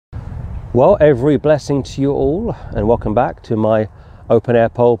Well, every blessing to you all, and welcome back to my open air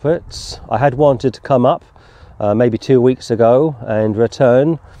pulpits. I had wanted to come up maybe 2 weeks ago and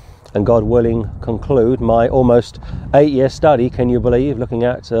return and, God willing, conclude my almost 8-year study, can you believe, looking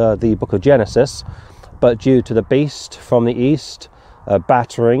at the book of Genesis. But due to the beast from the east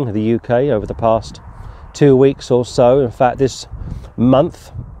battering the UK over the past 2 weeks or so, in fact this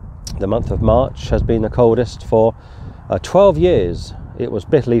month, the month of March, has been the coldest for 12 years. It was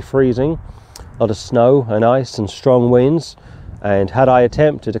bitterly freezing, a lot of snow and ice and strong winds, and had I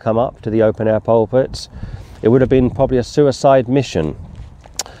attempted to come up to the open air pulpits, it would have been probably a suicide mission.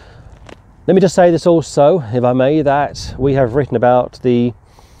 Let me just say this also, if I may, that we have written about the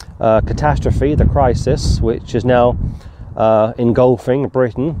catastrophe, the crisis, which is now engulfing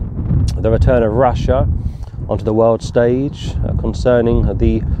Britain, the return of Russia onto the world stage, concerning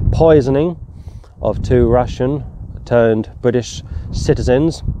the poisoning of 2 Russian turned British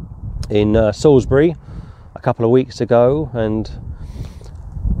citizens in Salisbury a couple of weeks ago. And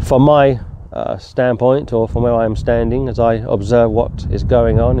from my standpoint, or from where I am standing as I observe what is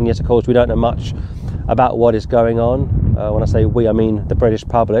going on, and yes, of course, we don't know much about what is going on. When I say we, I mean the British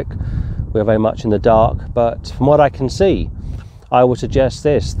public. We're very much in the dark, but from what I can see, I would suggest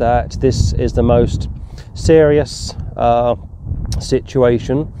that this is the most serious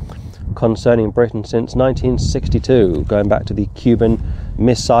situation concerning Britain since 1962, going back to the Cuban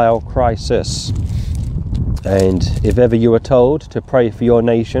Missile Crisis. And if ever you were told to pray for your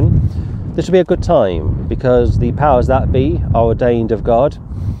nation, this would be a good time, because the powers that be are ordained of God.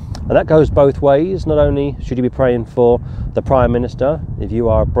 And that goes both ways. Not only should you be praying for the Prime Minister, if you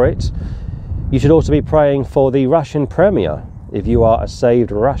are a Brit, you should also be praying for the Russian Premier, if you are a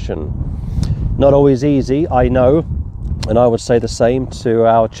saved Russian. Not always easy, I know, and I would say the same to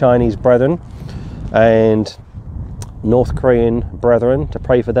our Chinese brethren and North Korean brethren, to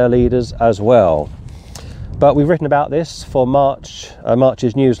pray for their leaders as well. But we've written about this for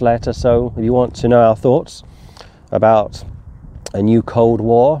March's newsletter, so if you want to know our thoughts about a new Cold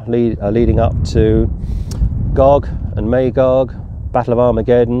War leading up to Gog and Magog, Battle of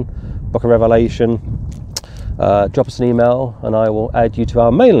Armageddon, Book of Revelation, drop us an email and I will add you to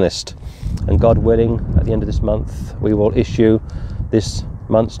our mailing list. And God willing, at the end of this month, we will issue this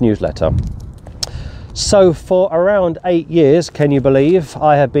month's newsletter. So for around 8 years, can you believe,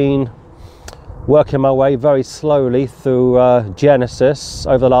 I have been working my way very slowly through Genesis.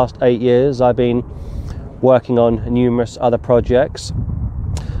 Over the last 8 years, I've been working on numerous other projects,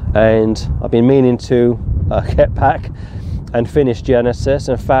 and I've been meaning to get back and finish Genesis.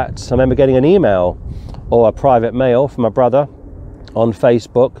 In fact, I remember getting an email or a private mail from a brother on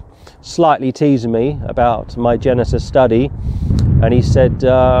Facebook, slightly teasing me about my Genesis study, and he said,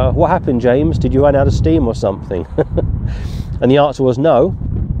 what happened, James? Did you run out of steam or something? And the answer was no.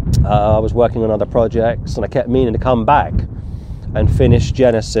 I was working on other projects, and I kept meaning to come back and finish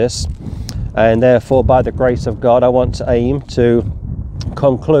Genesis, and therefore, by the grace of God, I want to aim to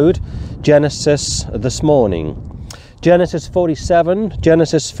conclude Genesis this morning. Genesis 47,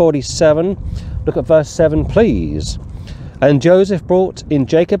 look at verse 7, please. And Joseph brought in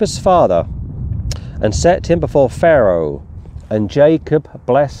Jacob his father, and set him before Pharaoh, and Jacob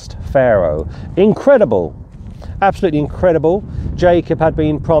blessed Pharaoh. Incredible, absolutely incredible. Jacob had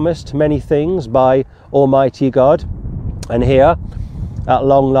been promised many things by Almighty God, and here, at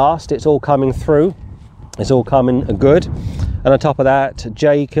long last, it's all coming through. It's all coming good. And on top of that,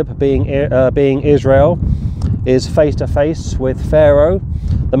 Jacob, being Israel, is face to face with Pharaoh,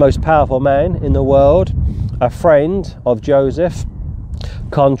 the most powerful man in the world, a friend of Joseph.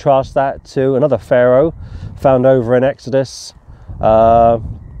 Contrast that to another Pharaoh found over in Exodus 4,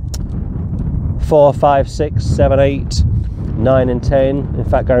 5, 6, 7, 8, 9 and 10. In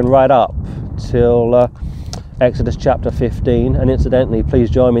fact, going right up till Exodus chapter 15. And incidentally,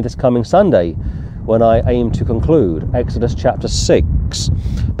 please join me this coming Sunday when I aim to conclude Exodus chapter 6.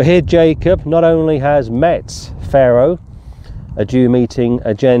 But here Jacob not only has met Pharaoh, a Jew meeting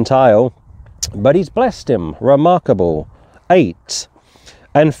a Gentile, but he's blessed him. Remarkable. 8.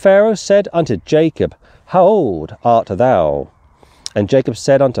 And Pharaoh said unto Jacob, How old art thou? And Jacob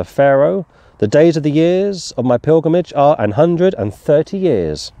said unto Pharaoh, The days of the years of my pilgrimage are 130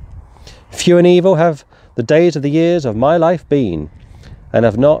 years. Few and evil have the days of the years of my life been, and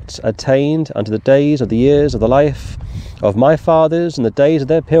have not attained unto the days of the years of the life of my fathers and the days of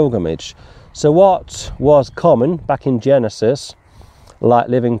their pilgrimage. So what was common back in Genesis, like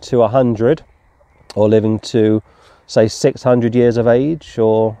living to 100, or living to, say, 600 years of age,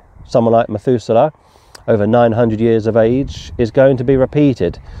 or someone like Methuselah, over 900 years of age, is going to be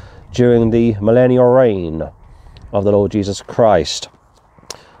repeated during the millennial reign of the Lord Jesus Christ.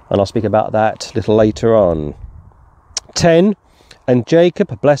 and I'll speak about that a little later on. 10. And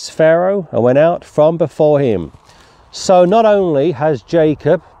Jacob blessed Pharaoh and went out from before him. So not only has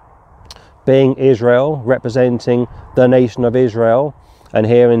Jacob, being Israel, representing the nation of Israel, and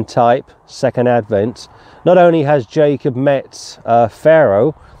here in type, second advent, not only has Jacob met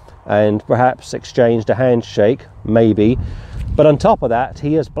Pharaoh and perhaps exchanged a handshake, maybe, but on top of that,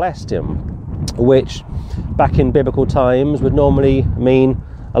 he has blessed him, which back in biblical times would normally mean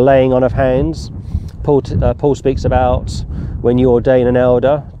a laying on of hands. Paul speaks about when you ordain an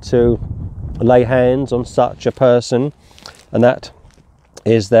elder to lay hands on such a person, and that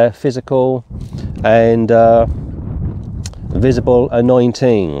is their physical and visible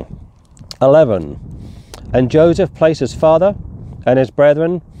anointing. 11. And Joseph placed his father and his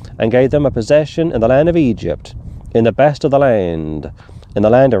brethren and gave them a possession in the land of Egypt, in the best of the land, in the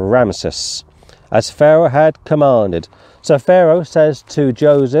land of Ramesses, as Pharaoh had commanded. So Pharaoh says to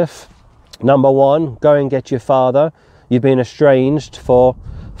Joseph, number 1, go and get your father. You've been estranged for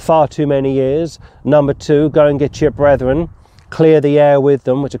far too many years. Number 2, go and get your brethren. Clear the air with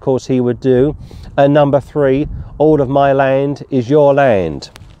them, which of course he would do. And number 3, all of my land is your land.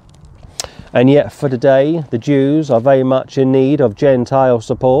 And yet for today, the Jews are very much in need of Gentile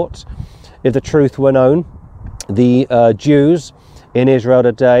support. If the truth were known, the Jews in Israel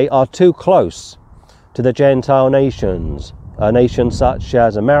today are too close to the Gentile nations, nations such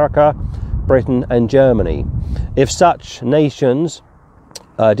as America, Britain and Germany. If such nations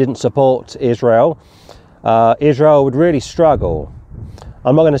didn't support Israel, Israel would really struggle.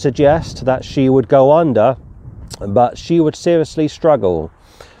 I'm not going to suggest that she would go under, but she would seriously struggle.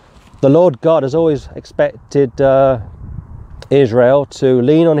 The Lord God has always expected Israel to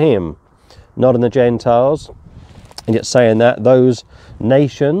lean on him, not on the Gentiles. And yet saying that, those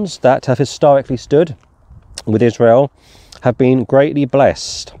nations that have historically stood with Israel have been greatly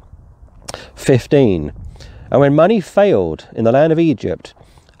blessed. 15. And when money failed in the land of Egypt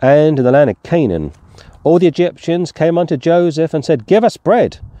and in the land of Canaan, all the Egyptians came unto Joseph and said, give us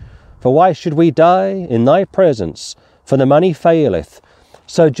bread, for why should we die in thy presence? For the money faileth.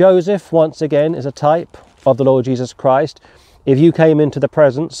 So Joseph, once again, is a type of the Lord Jesus Christ. If you came into the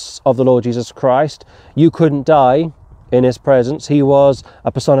presence of the Lord Jesus Christ, you couldn't die in his presence. He was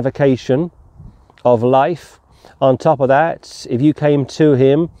a personification of life. On top of that, if you came to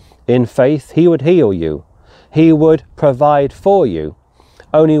him in faith, he would heal you. He would provide for you.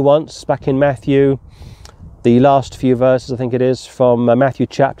 Only once, back in Matthew, the last few verses, I think it is, from Matthew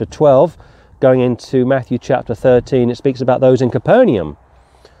chapter 12, going into Matthew chapter 13, it speaks about those in Capernaum,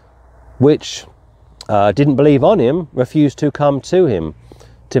 which didn't believe on him, refused to come to him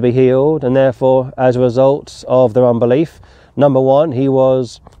to be healed, and therefore, as a result of their unbelief, number 1, he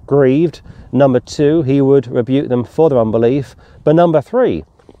was grieved. Number 2, he would rebuke them for their unbelief. But number 3,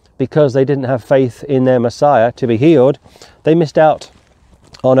 because they didn't have faith in their Messiah to be healed, they missed out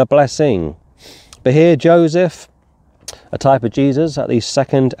on a blessing. But here Joseph, a type of Jesus at the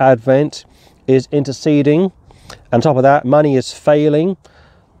second advent, is interceding. On top of that, money is failing.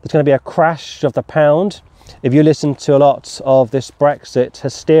 There's going to be a crash of the pound. If you listen to a lot of this Brexit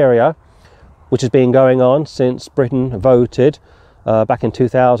hysteria, which has been going on since Britain voted back in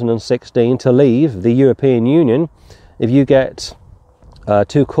 2016 to leave the European Union, if you get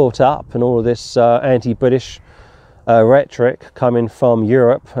too caught up in all of this anti-British rhetoric coming from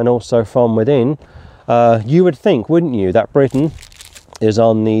Europe and also from within, you would think, wouldn't you, that Britain is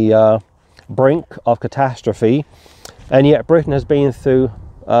on the brink of catastrophe, and yet Britain has been through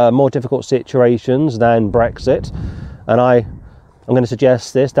more difficult situations than Brexit, and I'm going to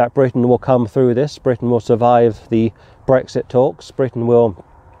suggest this, that Britain will come through this. Britain will survive the Brexit talks. Britain will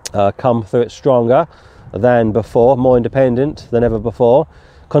come through it stronger than before, more independent than ever before.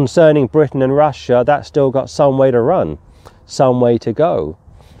 Concerning Britain and Russia, that's still got some way to run, some way to go.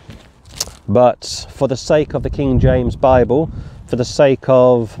 But for the sake of the King James Bible, for the sake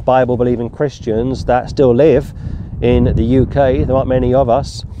of Bible-believing Christians that still live in the UK, there aren't many of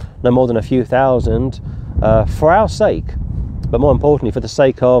us, no more than a few thousand, for our sake, but more importantly for the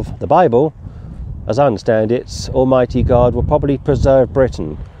sake of the Bible, as I understand it, Almighty God will probably preserve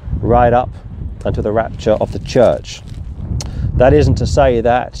Britain right up until the rapture of the church. That isn't to say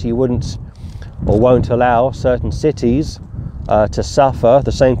that he wouldn't or won't allow certain cities to suffer.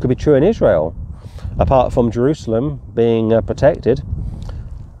 The same could be true in Israel. Apart from Jerusalem being protected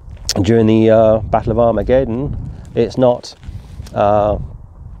during the Battle of Armageddon, it's not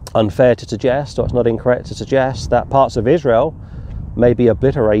unfair to suggest, or it's not incorrect to suggest, that parts of Israel may be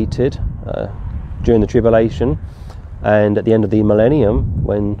obliterated during the tribulation and at the end of the millennium,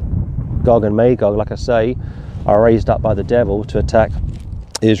 when Gog and Magog, like I say, are raised up by the devil to attack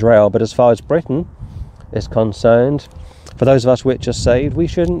Israel. But as far as Britain is concerned, for those of us which are saved, we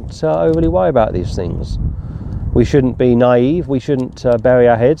shouldn't overly worry about these things. We shouldn't be naive. We shouldn't bury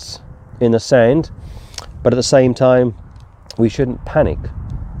our heads in the sand. But at the same time, we shouldn't panic.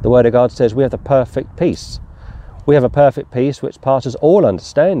 The Word of God says we have the perfect peace. We have a perfect peace which passes all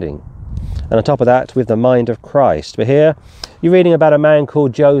understanding. And on top of that, we have the mind of Christ. But here, you're reading about a man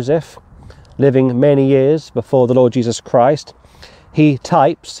called Joseph, living many years before the Lord Jesus Christ. He's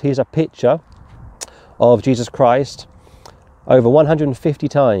a picture of Jesus Christ over 150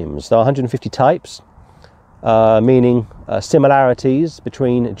 times. There are 150 types, meaning similarities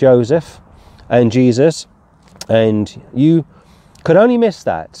between Joseph and Jesus. And you could only miss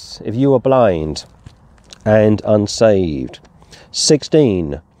that if you were blind and unsaved.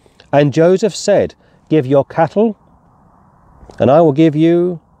 16. And Joseph said, give your cattle, and I will give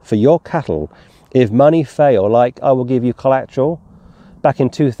you for your cattle. If money fail, like I will give you collateral. Back in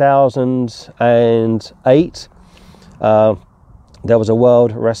 2008, there was a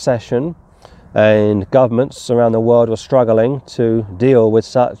world recession, and governments around the world were struggling to deal with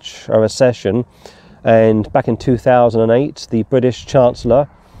such a recession. And back in 2008, the British Chancellor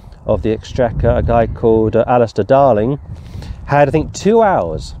of the Exchequer, a guy called Alistair Darling, had, I think, 2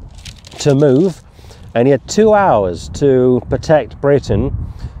 hours to move, and he had 2 hours to protect Britain.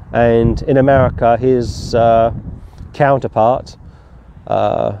 And in America, his counterpart,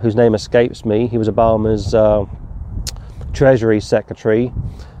 whose name escapes me, he was Obama's Treasury Secretary.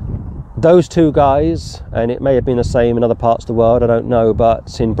 Those two guys, and it may have been the same in other parts of the world, I don't know,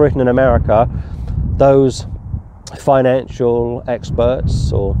 but in Britain and America, those financial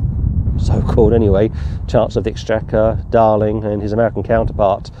experts, or so-called anyway, Chancellor of the Exchequer, Darling, and his American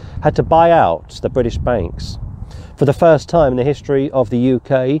counterpart, had to buy out the British banks. For the first time in the history of the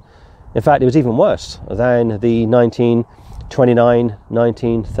UK, in fact, it was even worse than the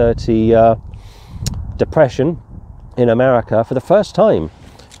 1929-1930 Depression in America. For the first time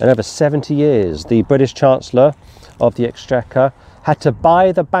in over 70 years, the British Chancellor of the Exchequer had to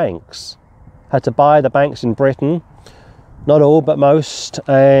buy the banks, in Britain, not all, but most,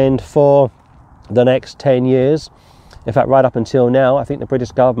 and for the next 10 years, in fact, right up until now, I think the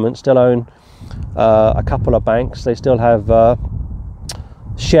British government still own a couple of banks. They still have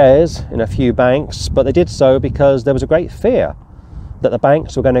shares in a few banks, but they did so because there was a great fear that the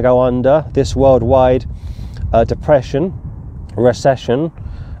banks were going to go under. This worldwide recession,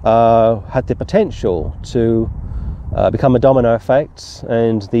 had the potential to become a domino effect,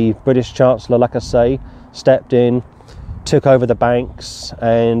 and the British Chancellor, like I say, stepped in, took over the banks,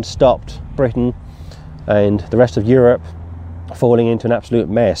 and stopped Britain and the rest of Europe falling into an absolute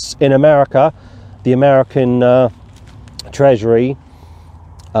mess. In America, the American Treasury,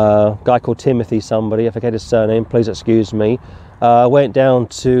 a guy called Timothy somebody, I forget his surname, please excuse me, went down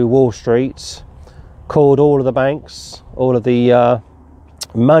to Wall Street, called all of the banks, all of the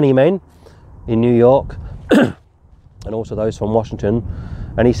money men in New York, and also those from Washington,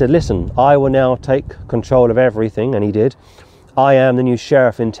 and he said, listen, I will now take control of everything, and he did. I am the new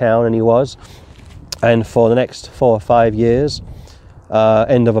sheriff in town, and he was. And for the next 4 or 5 years,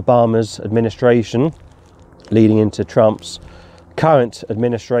 end of Obama's administration, leading into Trump's current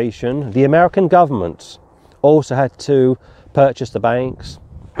administration, the American government also had to purchase the banks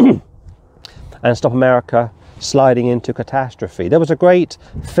and stop America sliding into catastrophe. There was a great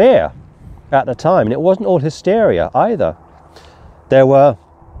fear at the time, and it wasn't all hysteria either. There were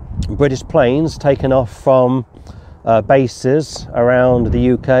British planes taken off from bases around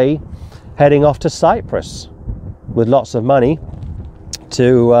the UK, heading off to Cyprus with lots of money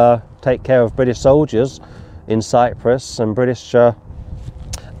to take care of British soldiers in Cyprus and British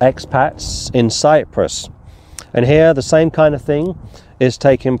expats in Cyprus. And here the same kind of thing is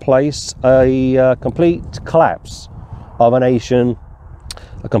taking place, a complete collapse of a nation,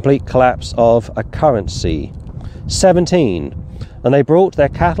 a complete collapse of a currency. 17. And they brought their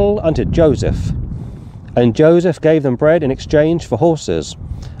cattle unto Joseph, and Joseph gave them bread in exchange for horses,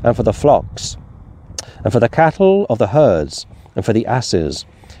 and for the flocks, and for the cattle of the herds, and for the asses.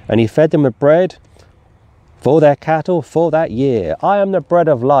 And he fed them with bread for their cattle for that year. I am the bread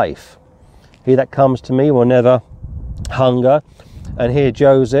of life. He that comes to me will never hunger. And here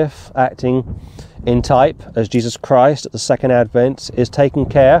Joseph, acting in type as Jesus Christ at the second advent, is taking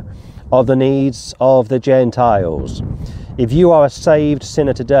care of the needs of the Gentiles. If you are a saved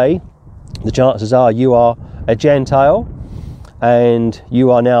sinner today, the chances are you are a Gentile, and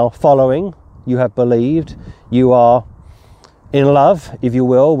you are now following, you have believed, you are in love, if you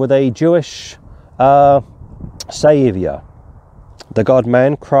will, with a Jewish Saviour, the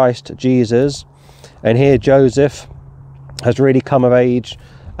God-man, Christ Jesus. And here Joseph has really come of age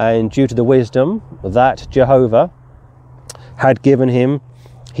and due to the wisdom that Jehovah had given him,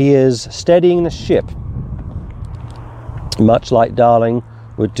 he is steadying the ship, much like Darling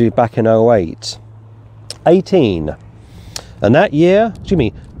would do back in 08. 18. And that year,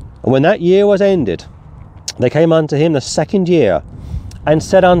 when that year was ended, they came unto him the second year, and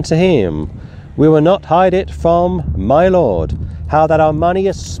said unto him, We will not hide it from my Lord, how that our money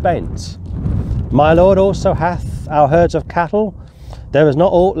is spent. My Lord also hath our herds of cattle. There is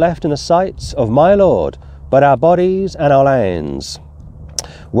not aught left in the sight of my Lord, but our bodies and our lands.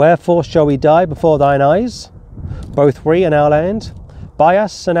 Wherefore shall we die before thine eyes, both we and our land? Buy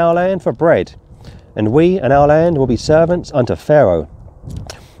us and our land for bread, and we and our land will be servants unto Pharaoh.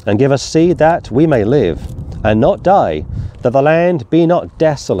 And give us seed that we may live, and not die, that the land be not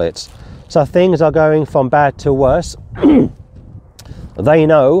desolate. So things are going from bad to worse. They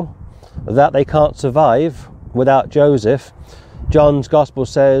know that they can't survive without Joseph. John's Gospel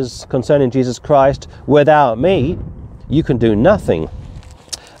says concerning Jesus Christ, without me, you can do nothing.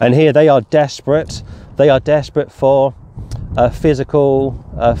 And here they are desperate. They are desperate for physical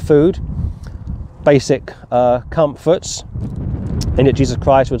food, basic comforts. And yet Jesus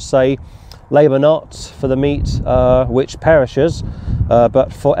Christ would say, labour not for the meat which perishes,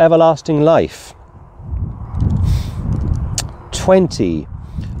 but for everlasting life. 20.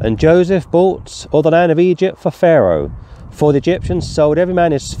 And Joseph bought all the land of Egypt for Pharaoh, for the Egyptians sold every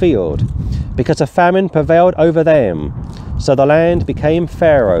man his field, because a famine prevailed over them. So the land became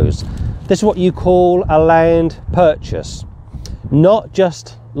Pharaoh's. This is what you call a land purchase. Not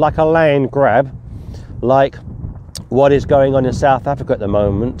just like a land grab, like what is going on in South Africa at the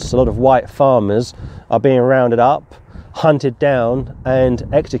moment. A lot of white farmers are being rounded up, hunted down and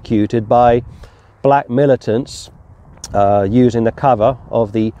executed by black militants using the cover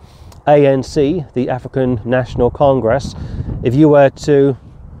of the ANC, the African National Congress. If you were to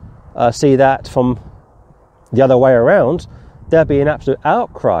see that from the other way around, there'd be an absolute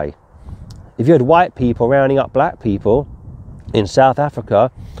outcry. If you had white people rounding up black people in South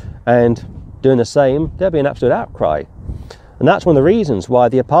Africa and doing the same, there'd be an absolute outcry. And that's one of the reasons why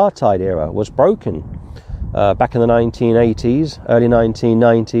the apartheid era was broken back in the 1980s, early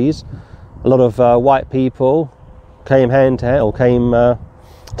 1990s. A lot of white people came hand to hand, or came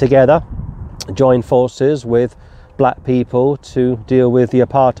together, joined forces with black people to deal with the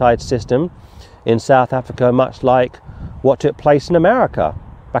apartheid system in South Africa, much like what took place in America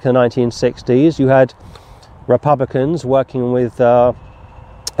back in the 1960s. You had Republicans working with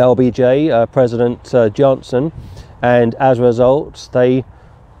LBJ, President Johnson, and as a result they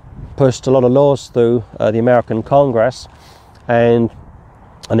pushed a lot of laws through the American Congress, and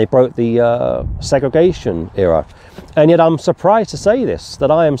they broke the segregation era. And yet I'm surprised to say this, that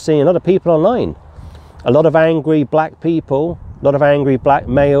I am seeing a lot of people online, a lot of angry black people, a lot of angry black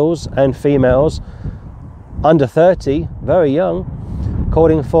males and females under 30, very young,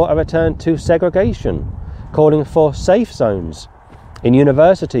 calling for a return to segregation, calling for safe zones in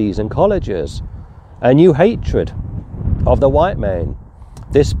universities and colleges, a new hatred of the white man,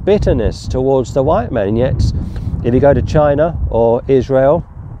 this bitterness towards the white man. And yet, if you go to China or Israel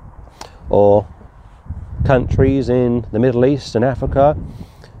or countries in the Middle East and Africa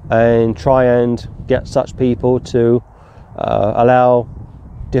and try and get such people to allow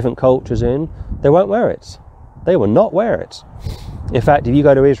different cultures in, they won't wear it. They will not wear it. In fact, if you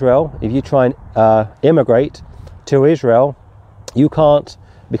go to Israel, if you try and immigrate to Israel, you can't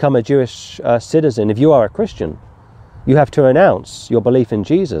become a Jewish citizen. If you are a Christian, you have to announce your belief in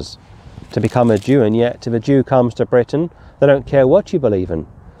Jesus to become a Jew. And yet, if a Jew comes to Britain, they don't care what you believe in.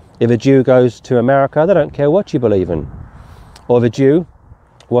 If a Jew goes to America, they don't care what you believe in. Or if a Jew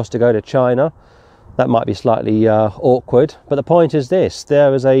was to go to China, that might be slightly awkward. But the point is this: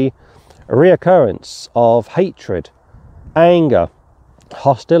 there is a reoccurrence of hatred, anger,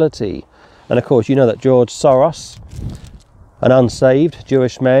 hostility. And of course, you know that George Soros, an unsaved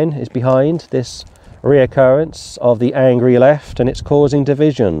Jewish man, is behind this reoccurrence of the angry left, and it's causing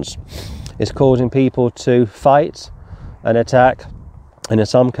divisions. It's causing people to fight and attack, and in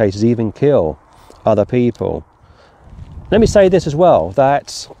some cases even kill other people. Let me say this as well,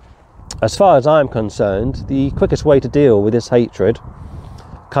 that as far as I'm concerned, the quickest way to deal with this hatred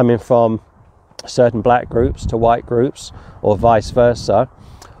coming from certain black groups to white groups, or vice versa,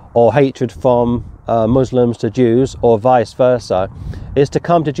 or hatred from Muslims to Jews, or vice versa, is to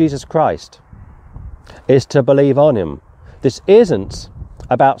come to Jesus Christ, is to believe on him. This isn't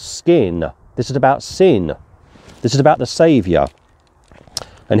about skin, this is about sin, this is about the Saviour.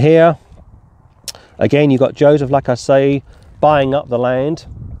 And here again you've got Joseph, like I say, buying up the land,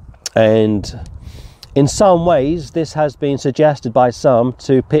 and In some ways, this has been suggested by some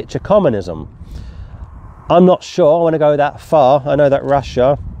to picture communism. I'm not sure I want to go that far. I know that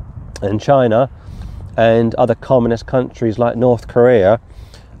Russia and China and other communist countries like North Korea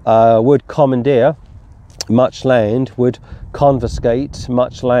would commandeer much land, would confiscate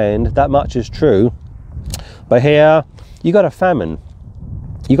much land. That much is true. But here, you got a famine.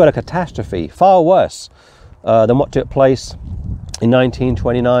 You got a catastrophe, far worse than what took place in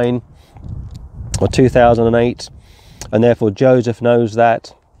 1929 or 2008. And therefore, Joseph knows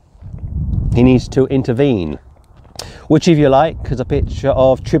that he needs to intervene, which, if you like, is a picture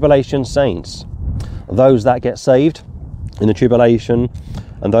of tribulation saints, those that get saved in the tribulation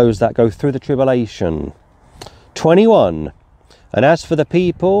and those that go through the tribulation. 21. And as for the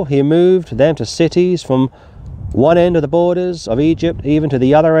people, he moved them to cities from one end of the borders of Egypt even to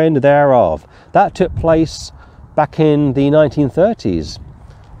the other end thereof. That took place back in the 1930s.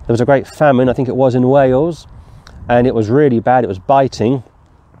 There was a great famine, I think it was in Wales, and it was really bad. It was biting.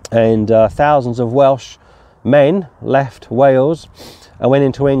 And thousands of Welsh men left Wales and went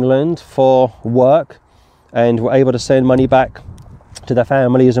into England for work and were able to send money back to their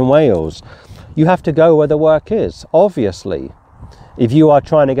families in Wales. You have to go where the work is, obviously. If you are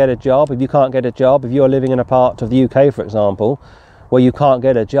trying to get a job, if you can't get a job, if you are living in a part of the UK, for example, where you can't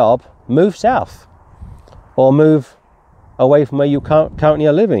get a job, move south or move away from where you currently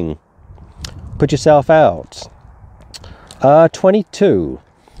are living. Put yourself out. 22.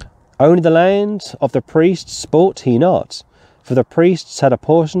 Only the land of the priests bought he not, for the priests had a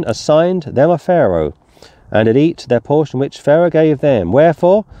portion assigned them of Pharaoh, and did eat their portion which Pharaoh gave them.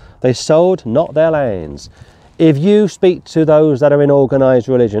 Wherefore they sold not their lands. If you speak to those that are in organised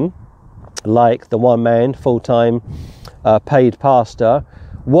religion, like the one man, full-time paid pastor,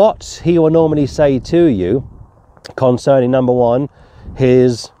 what he will normally say to you concerning, number one,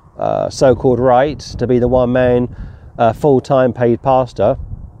 his so-called right to be the one man full-time paid pastor,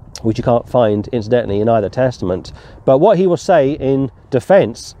 which you can't find, incidentally, in either testament. But what he will say in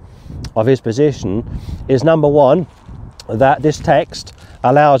defence of his position is, number one, that this text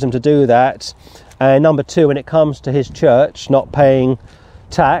allows him to do that, and number two, when it comes to his church not paying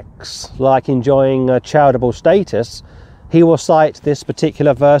tax, like enjoying a charitable status, he will cite this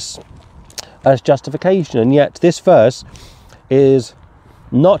particular verse as justification. And yet this verse is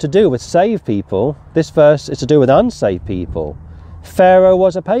not to do with saved people. This verse is to do with unsaved people. Pharaoh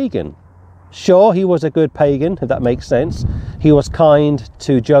was a pagan. Sure, he was a good pagan, if that makes sense. He was kind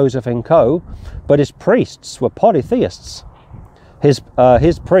to Joseph and co, but his priests were polytheists. His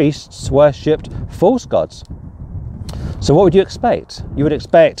priests worshipped false gods. So what would you expect? You would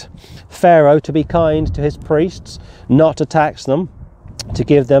expect Pharaoh to be kind to his priests, not to tax them, to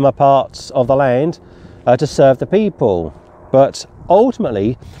give them a part of the land to serve the people, but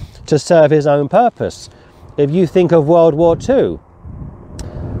ultimately to serve his own purpose. If you think of World War II,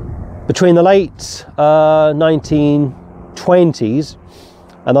 between the late 1920s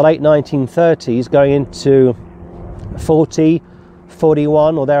and the late 1930s, going into 40,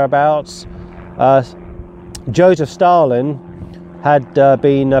 41 or thereabouts, Joseph Stalin had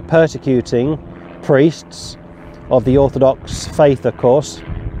been persecuting priests of the Orthodox faith, of course.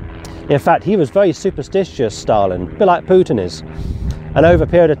 In fact, he was very superstitious, Stalin, a bit like Putin is. And over a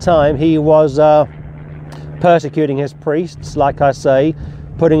period of time, he was persecuting his priests, like I say,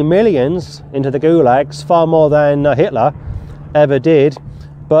 putting millions into the gulags, far more than Hitler ever did.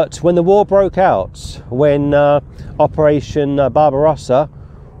 But when the war broke out, when Operation Barbarossa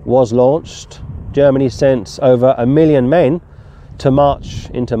was launched, Germany sent over 1 million men to march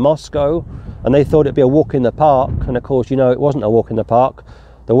into Moscow, and they thought it'd be a walk in the park. And of course, you know, it wasn't a walk in the park.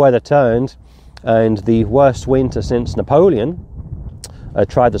 The weather turned, and the worst winter since Napoleon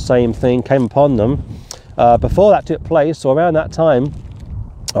tried the same thing, came upon them. Before that took place, or around that time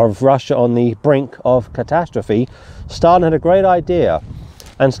of Russia on the brink of catastrophe, Stalin had a great idea.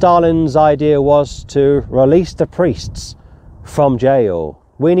 And Stalin's idea was to release the priests from jail.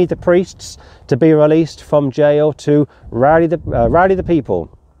 We need the priests to be released from jail to rally the people.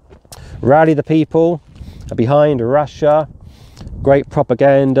 Rally the people behind Russia. Great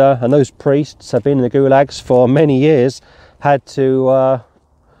propaganda. And those priests have been in the gulags for many years. Had to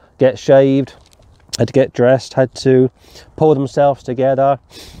get shaved, had to get dressed, had to pull themselves together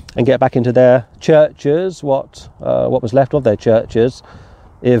and get back into their churches, what was left of their churches.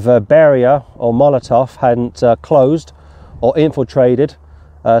 If Beria or Molotov hadn't closed or infiltrated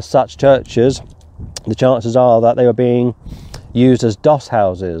such churches, the chances are that they were being used as doss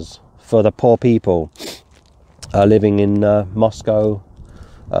houses for the poor people living in Moscow,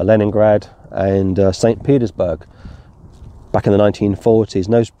 Leningrad and St. Petersburg back in the 1940s.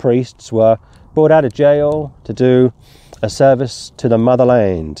 And those priests were brought out of jail to do a service to the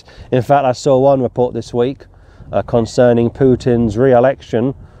motherland. In fact, I saw one report this week concerning Putin's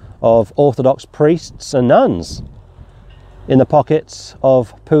re-election of Orthodox priests and nuns in the pockets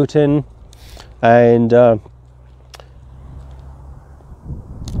of Putin, and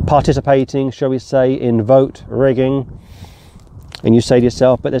participating, shall we say, in vote rigging. And you say to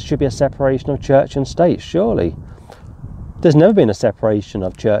yourself, but there should be a separation of church and state, surely. There's never been a separation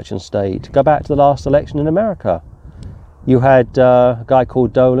of church and state. Go back to the last election in America. You had a guy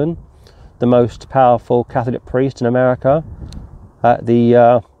called Dolan, the most powerful Catholic priest in America, at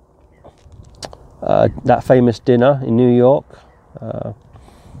the that famous dinner in New York. I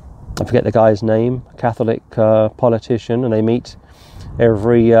forget the guy's name, a Catholic politician, and they meet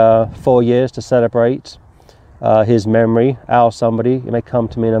every 4 years to celebrate his memory. Al somebody, it may come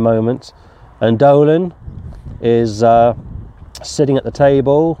to me in a moment. And Dolan is sitting at the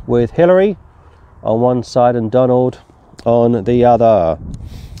table with Hillary on one side and Donald on the other.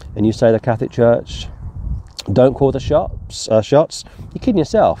 And you say the Catholic Church don't call the shots. You're kidding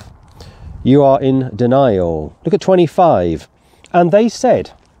yourself. You are in denial. Look at 25. And they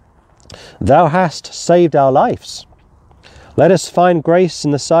said, "Thou hast saved our lives. Let us find grace in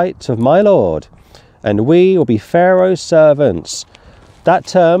the sight of my Lord, and we will be Pharaoh's servants." That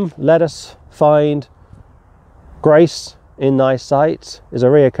term, "let us find grace in thy sight," is a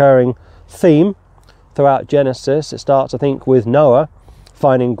reoccurring theme throughout Genesis. It starts, I think, with Noah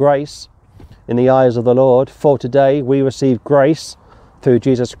finding grace in the eyes of the Lord. For today we receive grace through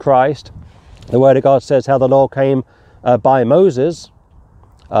Jesus Christ. The Word of God says how the law came by Moses,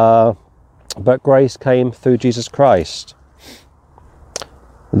 but grace came through Jesus Christ.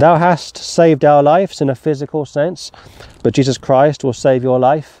 Thou hast saved our lives in a physical sense, but Jesus Christ will save your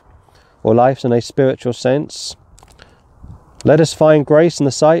life, or lives in a spiritual sense. Let us find grace in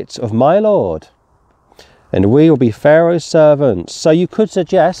the sight of my Lord, and we will be Pharaoh's servants. So you could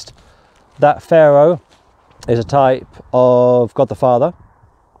suggest that Pharaoh is a type of God the Father,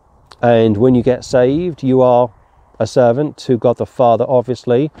 and when you get saved, you are a servant to God the Father,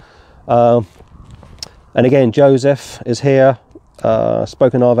 obviously. And again, Joseph is here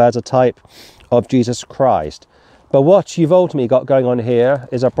spoken of as a type of Jesus Christ. But what you've ultimately got going on here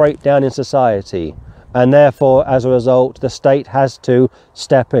is a breakdown in society, and therefore, as a result, the state has to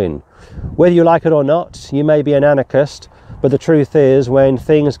step in. Whether you like it or not, you may be an anarchist, but the truth is, when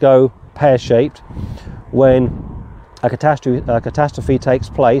things go pear-shaped, when a catastrophe takes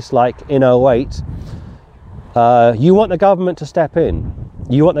place, like in 2008, you want the government to step in.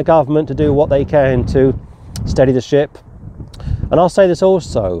 You want the government to do what they can to steady the ship. And I'll say this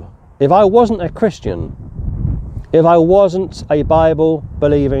also, if I wasn't a Christian, if I wasn't a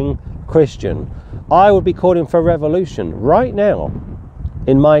Bible-believing Christian, I would be calling for revolution right now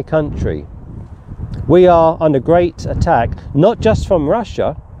in my country. We are under great attack, not just from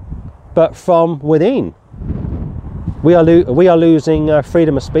Russia, but from within. We are losing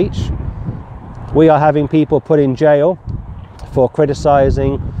freedom of speech. We are having people put in jail for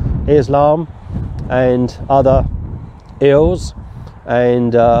criticising Islam and other ills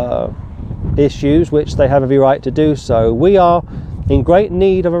and issues which they have every right to do so. We are in great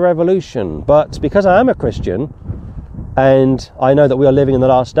need of a revolution, but because I am a Christian and I know that we are living in the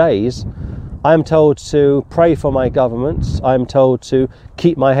last days, I am told to pray for my government. I am told to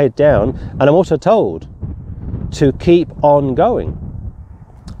keep my head down, and I'm also told to keep on going,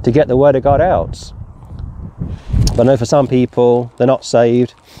 to get the word of God out. But I know for some people, they're not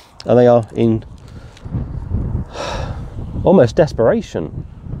saved, and they are in almost desperation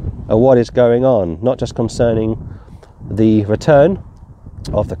of what is going on, not just concerning the return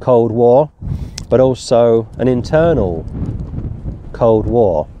of the Cold War, but also an internal Cold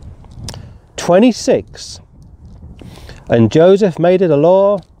War. 26. And Joseph made it a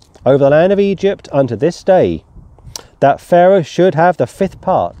law over the land of Egypt unto this day, that Pharaoh should have the 5th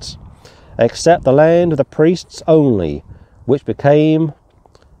part, except the land of the priests only, which became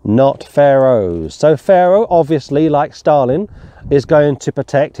not Pharaoh's. So Pharaoh, obviously, like Stalin, is going to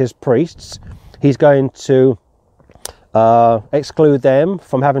protect his priests. He's going to exclude them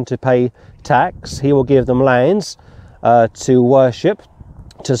from having to pay tax. He will give them lands to worship,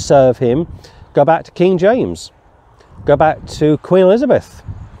 to serve him. Go back to King James. Go back to Queen Elizabeth.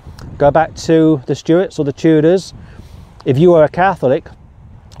 Go back to the Stuarts or the Tudors. If you were a Catholic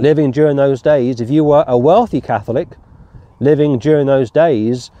living during those days, if you were a wealthy Catholic living during those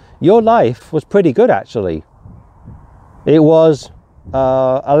days, your life was pretty good, actually. It was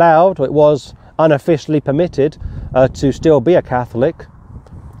allowed, or it was unofficially permitted to still be a Catholic.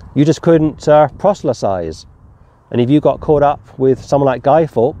 You just couldn't proselytize. And if you got caught up with someone like Guy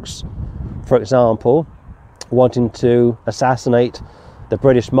Fawkes, for example, wanting to assassinate the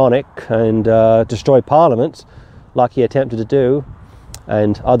British monarch and destroy Parliament, like he attempted to do,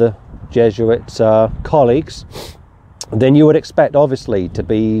 and other Jesuit colleagues, then you would expect, obviously, to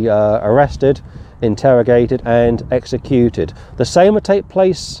be arrested, interrogated and executed. The same would take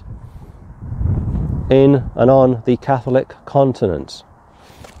place in and on the Catholic continent.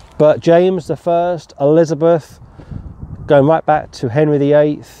 But James I, Elizabeth, going right back to Henry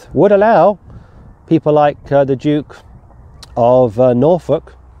VIII, would allow people like the Duke of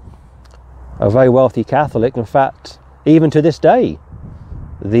Norfolk, a very wealthy Catholic. In fact, even to this day,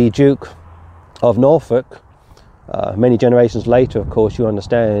 the Duke of Norfolk, many generations later, of course, you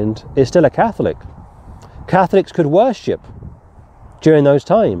understand, is still a Catholic. Catholics could worship during those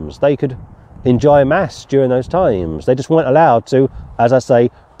times. They could enjoy Mass during those times. They just weren't allowed to, as I say,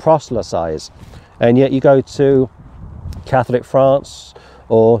 proselytize. And yet you go to Catholic France,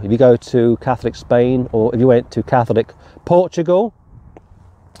 or if you go to Catholic Spain, or if you went to Catholic Portugal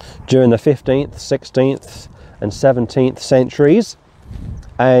during the 15th, 16th and 17th centuries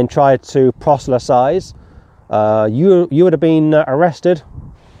and tried to proselytize, you would have been arrested,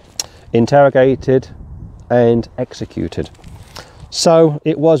 interrogated and executed. So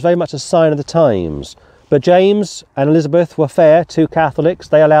it was very much a sign of the times. But James and Elizabeth were fair to Catholics.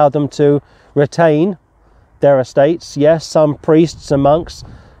 They allowed them to retain their estates. Yes, some priests and monks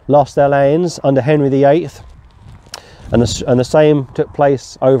lost their lands under Henry VIII, and the same took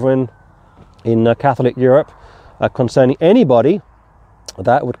place over in Catholic Europe concerning anybody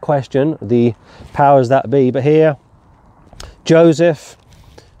that would question the powers that be. But here, Joseph,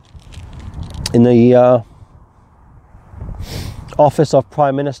 in the office of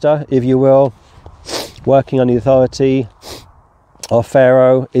Prime Minister, if you will, working under the authority of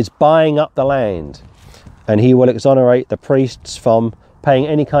Pharaoh, is buying up the land, and he will exonerate the priests from paying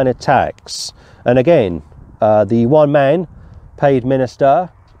any kind of tax. And again, the one man paid minister,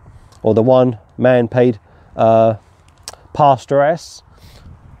 or the one man paid pastoress,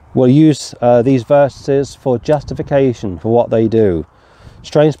 will use these verses for justification for what they do.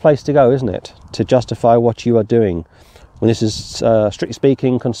 Strange place to go, isn't it, to justify what you are doing, when this is strictly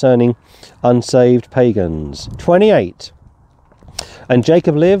speaking concerning unsaved pagans. 28. And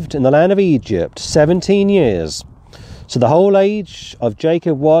Jacob lived in the land of Egypt 17 years. So the whole age of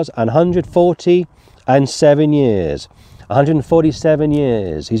Jacob was 147 years. 147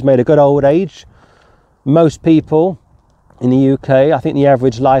 years. He's made a good old age. Most people in the UK, I think the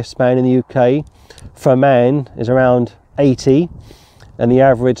average lifespan in the UK for a man is around 80. And the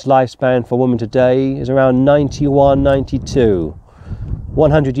average lifespan for a woman today is around 91, 92.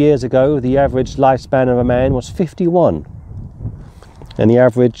 100 years ago, the average lifespan of a man was 51. And the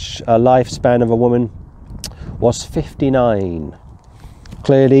average lifespan of a woman was 59.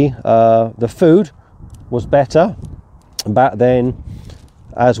 Clearly, the food was better back then,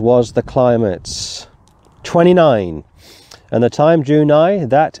 as was the climate. 29. And the time drew nigh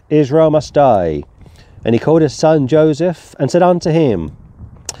that Israel must die. And he called his son Joseph, and said unto him,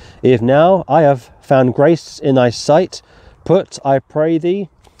 If now I have found grace in thy sight, put, I pray thee,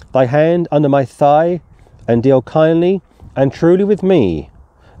 thy hand under my thigh, and deal kindly and truly with me.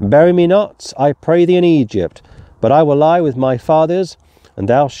 Bury me not, I pray thee, in Egypt, but I will lie with my fathers, and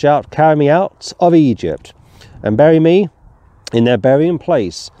thou shalt carry me out of Egypt, and bury me in their burying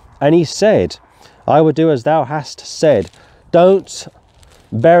place. And he said, I will do as thou hast said. Don't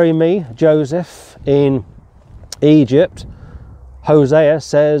bury me, Joseph, in Egypt. Hosea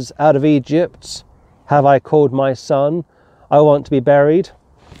says, out of Egypt have I called my son. I want to be buried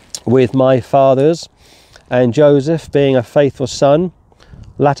with my fathers. And Joseph, being a faithful son,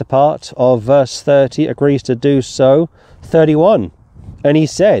 latter part of verse 30, agrees to do so. 31. And he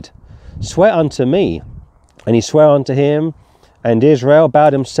said, Swear unto me. And he sware unto him, and Israel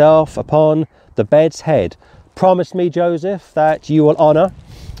bowed himself upon the bed's head. Promise me, Joseph, that you will honour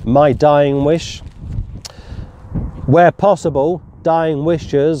my dying wish. Where possible, dying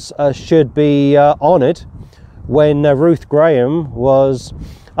wishes should be honoured. When Ruth Graham was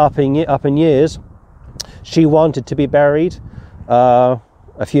up in years, she wanted to be buried a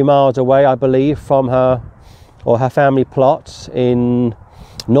few miles away, I believe, from her family plot in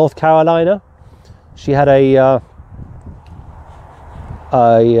North Carolina. She had an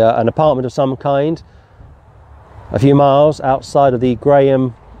apartment of some kind a few miles outside of the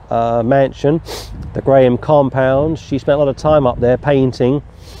Graham mansion, the Graham compound. She spent a lot of time up there painting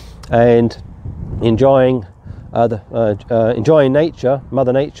and enjoying nature,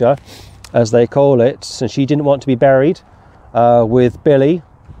 Mother Nature, as they call it. And she didn't want to be buried with Billy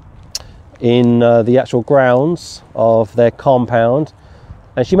in the actual grounds of their compound.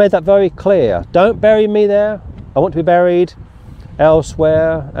 And she made that very clear. Don't bury me there. I want to be buried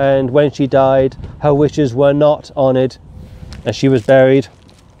elsewhere. And when she died, her wishes were not honoured, and she was buried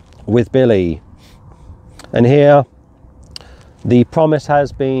with Billy. And here the promise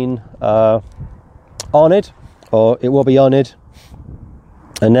has been honoured, or it will be honoured.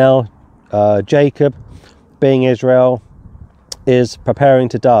 And now Jacob, being Israel, is preparing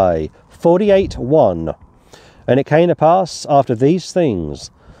to die. 48:1. And it came to pass after these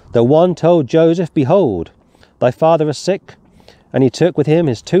things that one told Joseph, Behold, thy father is sick. And he took with him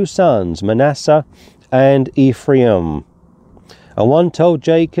his 2 sons, Manasseh and Ephraim. And one told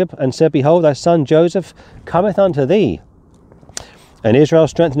Jacob and said, Behold, thy son Joseph cometh unto thee. And Israel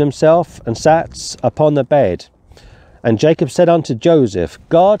strengthened himself and sat upon the bed. And Jacob said unto Joseph,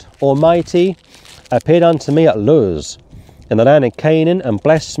 God Almighty appeared unto me at Luz, in the land of Canaan, and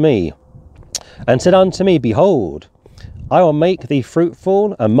blessed me, and said unto me, Behold, I will make thee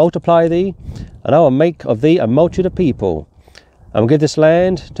fruitful, and multiply thee, and I will make of thee a multitude of people, and will give this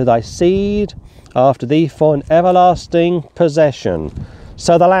land to thy seed after thee for an everlasting possession.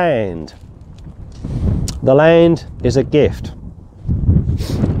 So the land is a gift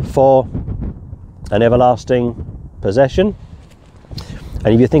for an everlasting possession.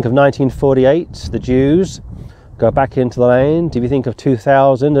 And if you think of 1948, the Jews go back into the land. If you think of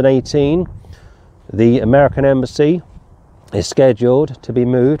 2018, the American embassy is scheduled to be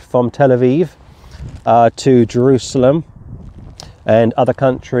moved from Tel Aviv to Jerusalem, and other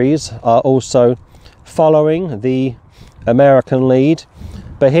countries are also following the American lead.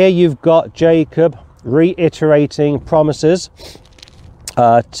 But here you've got Jacob reiterating promises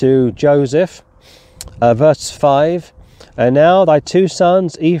to Joseph. Verse 5, And now thy 2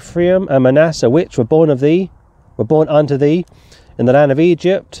 sons, Ephraim and Manasseh, which were born unto thee in the land of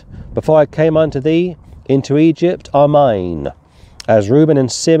Egypt, before I came unto thee into Egypt, are mine. As Reuben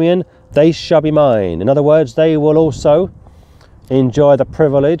and Simeon, they shall be mine. In other words, they will also enjoy the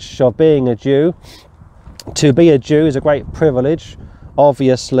privilege of being a Jew. To be a Jew is a great privilege,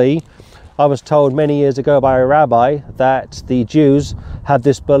 obviously. I was told many years ago by a rabbi that the Jews have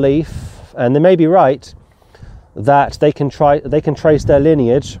this belief, and they may be right, that they can trace their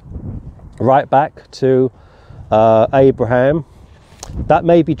lineage right back to Abraham. That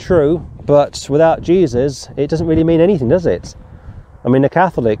may be true, but without Jesus, it doesn't really mean anything, does it? I mean, the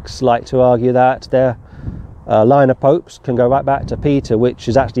Catholics like to argue that their line of popes can go right back to Peter, which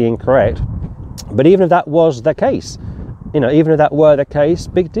is actually incorrect. But even if that was the case, even if that were the case,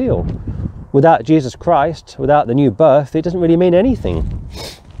 big deal. Without Jesus Christ, without the new birth, it doesn't really mean anything.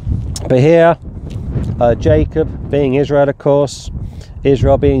 But here, Jacob, being Israel, of course,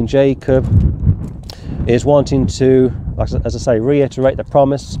 Israel being Jacob, is wanting to, as I say, reiterate the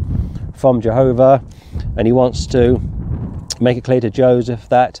promise from Jehovah, and he wants to make it clear to Joseph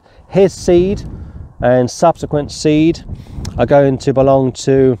that his seed and subsequent seed are going to belong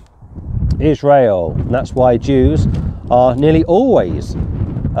to Israel. And that's why Jews are nearly always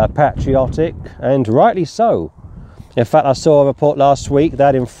patriotic, and rightly so. In fact, I saw a report last week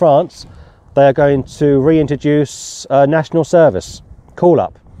that in France they are going to reintroduce national service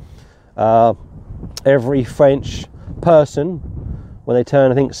call-up. Every French person, when they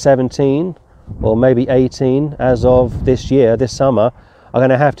turn, I think, 17 or maybe 18 as of this year, this summer, are going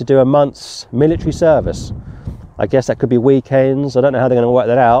to have to do a month's military service. I guess that could be weekends. I don't know how they're going to work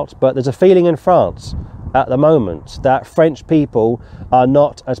that out, but there's a feeling in France at the moment that French people are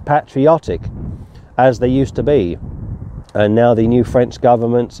not as patriotic as they used to be. And now the new French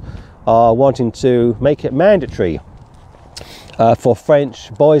government are wanting to make it mandatory for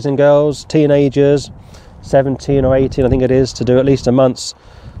French boys and girls, teenagers, 17 or 18 I think it is, to do at least a month's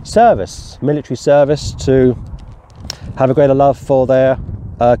service, military service, to have a greater love for their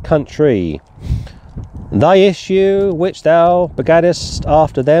country. Thy issue which thou begattest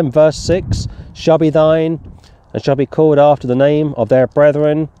after them, verse 6, shall be thine, and shall be called after the name of their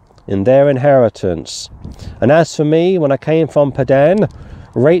brethren in their inheritance. And as for me, when I came from Padan,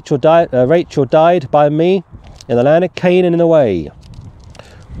 Rachel died by me in the land of Canaan in the way,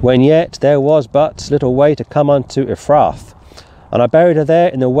 when yet there was but little way to come unto Ephrath. And I buried her there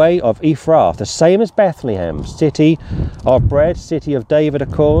in the way of Ephrath, the same as Bethlehem, city of bread, city of David,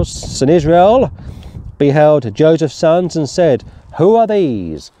 of course. And Israel beheld Joseph's sons and said, Who are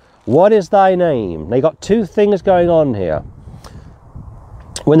these? What is thy name? They got 2 things going on here.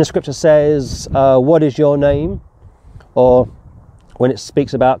 When the scripture says, what is your name? Or when it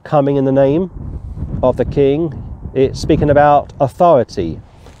speaks about coming in the name of the king, it's speaking about authority,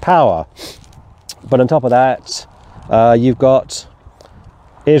 power. But on top of that, you've got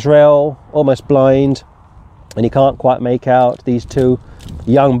Israel almost blind, and he can't quite make out these 2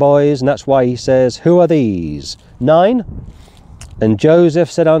 young boys, and that's why he says, who are these? 9. And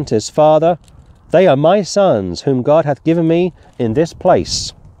Joseph said unto his father, they are my sons, whom God hath given me in this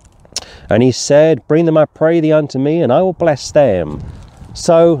place. And he said, bring them, I pray thee, unto me, and I will bless them.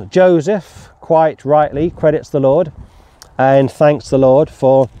 So Joseph, quite rightly, credits the Lord and thanks the Lord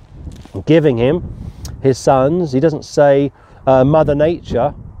for giving him his sons. He doesn't say, Mother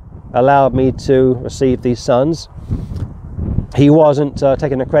Nature allowed me to receive these sons. He wasn't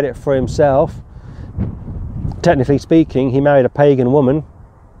taking the credit for himself. Technically speaking, he married a pagan woman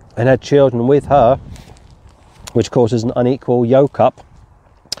and had children with her, which causes an unequal yoke up.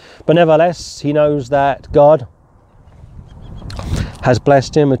 But nevertheless, he knows that God has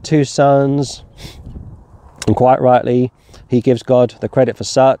blessed him with 2 sons, and quite rightly, he gives God the credit for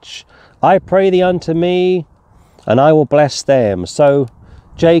such. I pray thee unto me, and I will bless them. So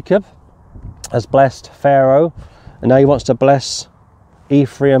Jacob has blessed Pharaoh, and now he wants to bless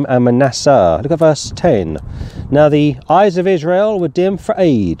Ephraim and Manasseh. Look at verse 10. Now the eyes of Israel were dim for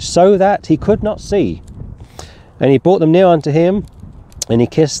age, so that he could not see. And he brought them near unto him, and he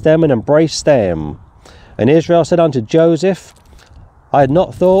kissed them and embraced them. And Israel said unto Joseph, I had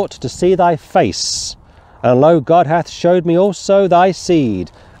not thought to see thy face, and lo, God hath showed me also thy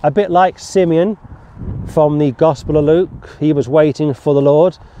seed. A bit like Simeon from the Gospel of Luke. He was waiting for the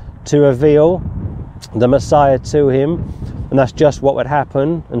Lord to reveal the Messiah to him, and that's just what would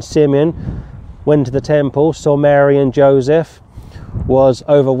happen. And Simeon went to the temple, saw Mary and Joseph, was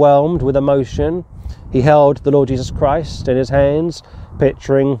overwhelmed with emotion. He held the Lord Jesus Christ in his hands,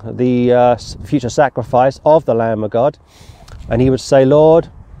 picturing the future sacrifice of the Lamb of God, and he would say, Lord,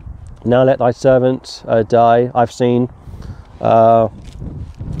 now let thy servant die. I've seen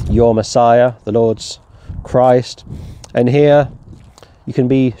your Messiah, the Lord's Christ. And here you can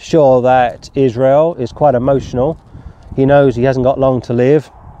be sure that Israel is quite emotional. He knows he hasn't got long to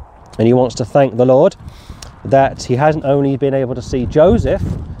live, and he wants to thank the Lord that he hasn't only been able to see Joseph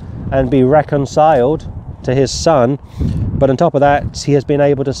and be reconciled to his son, but on top of that, he has been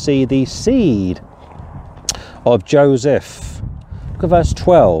able to see the seed of Joseph. Look at verse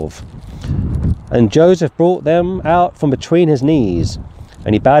 12. And Joseph brought them out from between his knees,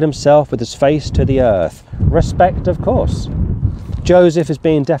 and he bowed himself with his face to the earth. Respect, of course. Joseph is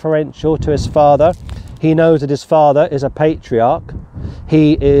being deferential to his father. He knows that his father is a patriarch.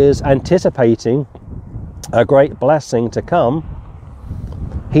 He is anticipating a great blessing to come.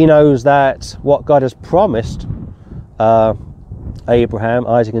 He knows that what God has promised Abraham,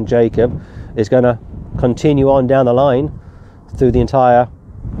 Isaac and Jacob is going to continue on down the line through the entire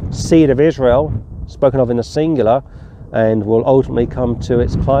seed of Israel, spoken of in the singular, and will ultimately come to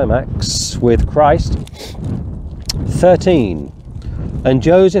its climax with Christ. 13. And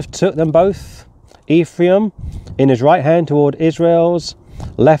Joseph took them both, Ephraim in his right hand toward Israel's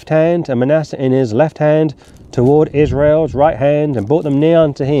left hand, and Manasseh in his left hand toward Israel's right hand, and brought them near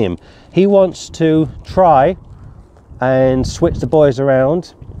unto him. He wants to try and switch the boys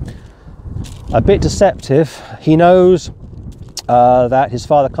around. A bit deceptive. He knows that his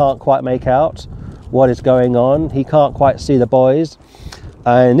father can't quite make out what is going on. He can't quite see the boys.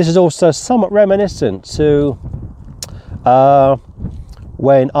 And this is also somewhat reminiscent to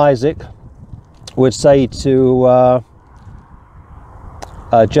when Isaac would say to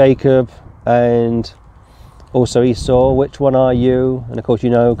Jacob and also Esau, which one are you? And of course, you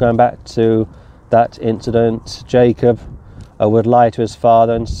know, going back to that incident, Jacob would lie to his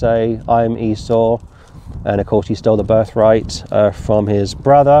father and say, I'm Esau. And of course, he stole the birthright from his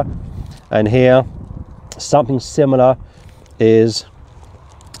brother. And here, something similar is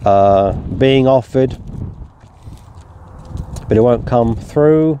being offered, but it won't come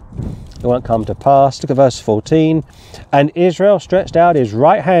through. It won't come to pass. Look at verse 14. And Israel stretched out his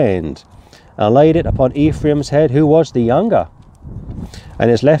right hand and laid it upon Ephraim's head, who was the younger, and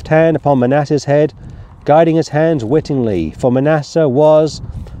his left hand upon Manasseh's head, guiding his hands wittingly, for Manasseh was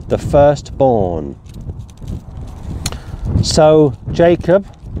the firstborn. So Jacob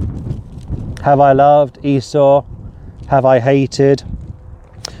have I loved, Esau have I hated.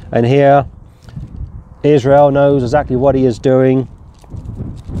 And here Israel knows exactly what he is doing,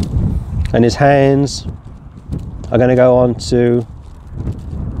 and his hands are going to go on to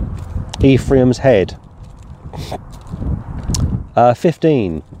Ephraim's head.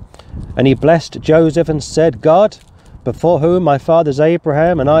 15. And he blessed Joseph and said, God, before whom my fathers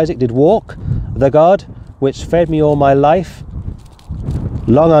Abraham and Isaac did walk, the God which fed me all my life,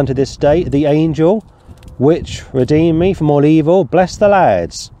 long unto this day, the angel which redeemed me from all evil, bless the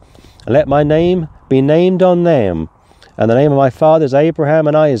lads, and let my name be named on them, and the name of my fathers Abraham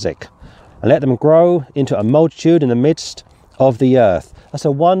and Isaac, and let them grow into a multitude in the midst of the earth. That's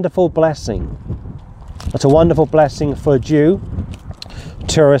a wonderful blessing. That's a wonderful blessing for a Jew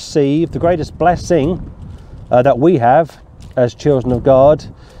to receive. The greatest blessing that we have as children of God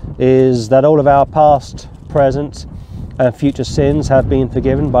is that all of our past, present and future sins have been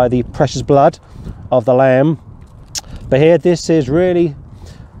forgiven by the precious blood of the Lamb. But here this is really,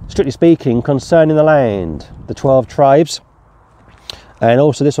 strictly speaking, concerning the land, the 12 tribes, and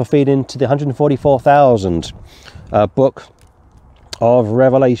also this will feed into the 144,000 book of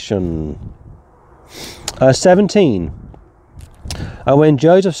Revelation. 17. And when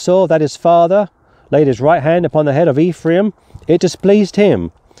Joseph saw that his father laid his right hand upon the head of Ephraim, it displeased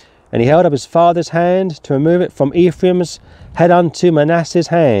him, and he held up his father's hand to remove it from Ephraim's head unto Manasseh's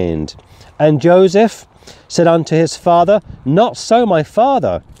hand. And Joseph said unto his father, Not so, my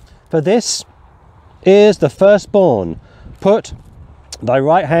father, for this is the firstborn. Put thy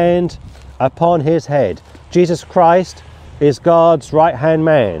right hand upon his head. Jesus Christ is God's right-hand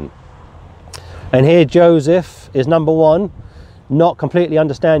man. And here Joseph is, number one, not completely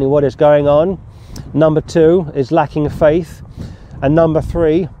understanding what is going on. Number two is lacking faith. And number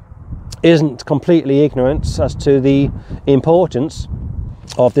three isn't completely ignorant as to the importance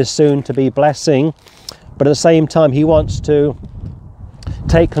of this soon-to-be blessing. But at the same time, he wants to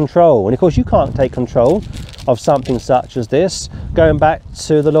take control. And of course, you can't take control of something such as this. Going back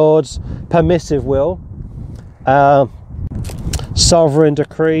to the Lord's permissive will, sovereign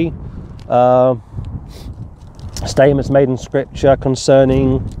decree, statements made in Scripture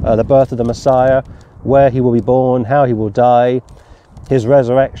concerning the birth of the Messiah, where he will be born, how he will die, his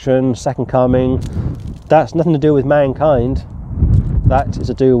resurrection, second coming. That's nothing to do with mankind. That is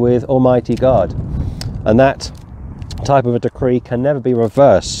to do with Almighty God. And that type of a decree can never be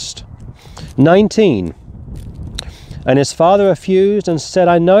reversed. 19. And his father refused and said,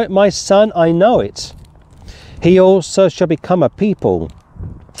 I know it, my son, I know it. He also shall become a people,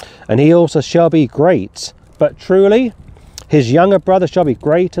 and he also shall be great. But truly, his younger brother shall be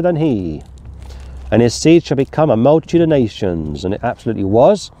greater than he, and his seed shall become a multitude of nations. And it absolutely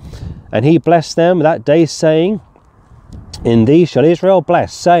was. And he blessed them that day, saying, In thee shall Israel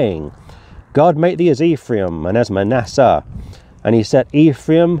bless, saying, God make thee as Ephraim and as Manasseh. And he set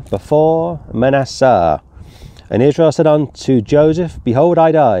Ephraim before Manasseh. And Israel said unto Joseph, Behold,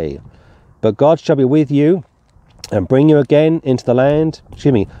 I die, but God shall be with you, and bring you again into the land,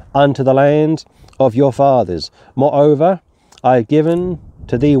 unto the land of your fathers. Moreover, I have given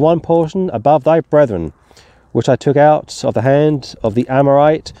to thee one portion above thy brethren, which I took out of the hand of the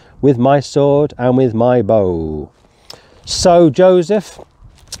Amorite with my sword and with my bow. So Joseph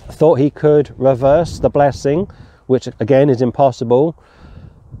thought he could reverse the blessing, which again is impossible.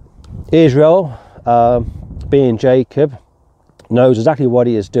 Israel, being Jacob, knows exactly what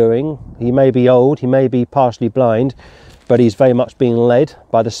he is doing. He may be old, he may be partially blind, but he's very much being led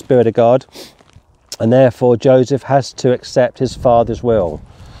by the Spirit of God. And therefore Joseph has to accept his father's will.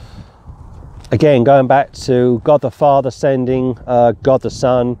 Again, going back to God the Father sending God the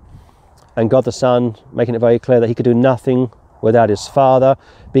Son, and God the Son making it very clear that he could do nothing without his Father,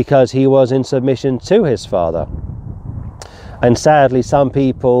 because he was in submission to his Father. And sadly, some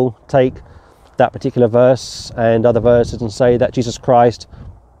people take that particular verse and other verses and say that Jesus Christ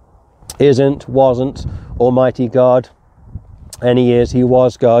wasn't Almighty God, and he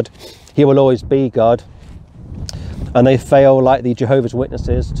was God. He will always be God. And they fail, like the Jehovah's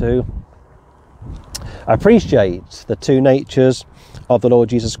Witnesses, to appreciate the two natures of the Lord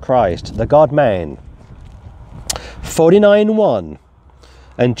Jesus Christ, the God-man. 49:1.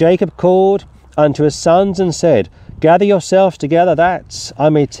 And Jacob called unto his sons and said, Gather yourselves together, that I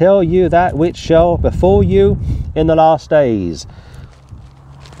may tell you that which shall befall you in the last days.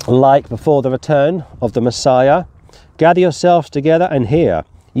 Like before the return of the Messiah, gather yourselves together and hear,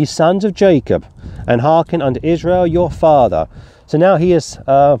 ye sons of Jacob, and hearken unto Israel your father. So now he is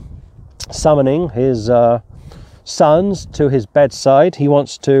summoning his sons to his bedside. He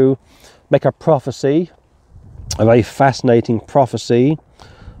wants to make a prophecy, a very fascinating prophecy.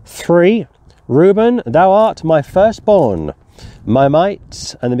 3. Reuben, thou art my firstborn, my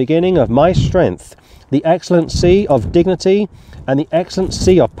might and the beginning of my strength, the excellency of dignity and the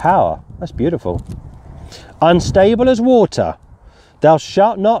excellency of power. That's beautiful. Unstable as water, thou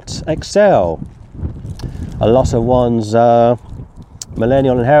shalt not excel. A loss of one's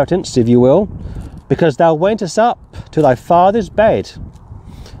millennial inheritance, if you will, because thou wentest up to thy father's bed.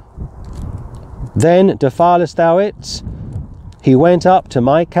 Then defilest thou it. He went up to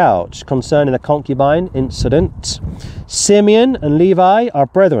my couch. Concerning the concubine incident, Simeon and Levi are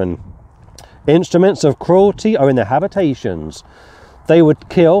brethren. Instruments of cruelty are in their habitations. They would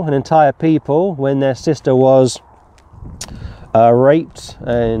kill an entire people when their sister was raped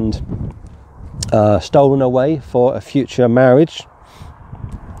and stolen away for a future marriage.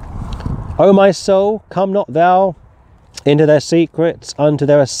 O my soul, come not thou into their secrets, unto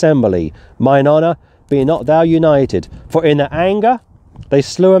their assembly. Mine honour, be not thou united. For in their anger they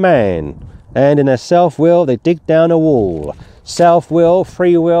slew a man, and in their self-will they digged down a wall. Self-will,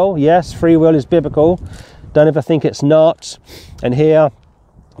 free will, yes, free will is biblical. Don't ever think it's not. And here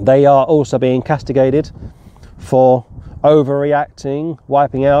they are also being castigated for overreacting,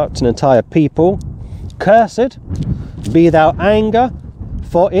 wiping out an entire people. Cursed be thou anger,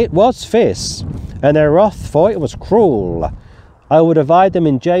 for it was fierce, and their wrath, for it was cruel. I will divide them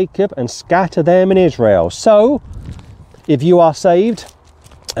in Jacob and scatter them in Israel. So, if you are saved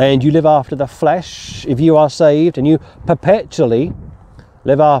and you live after the flesh, if you are saved and you perpetually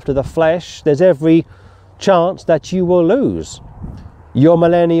live after the flesh, there's every chance that you will lose your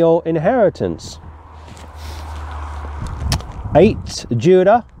millennial inheritance. 8.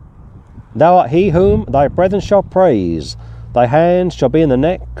 Judah, thou art he whom thy brethren shall praise. Thy hand shall be in the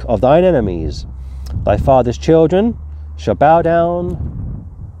neck of thine enemies. Thy father's children shall bow down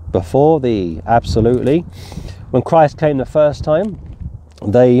before thee. Absolutely. When Christ came the first time,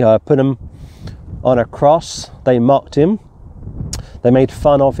 they put him on a cross. They mocked him. They made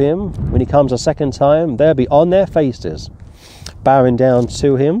fun of him. When he comes a second time, they'll be on their faces, bowing down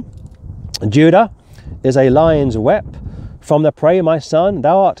to him. Judah is a lion's whelp. From the prey, my son,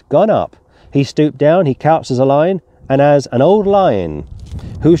 thou art gone up. He stooped down, he couched as a lion, and as an old lion,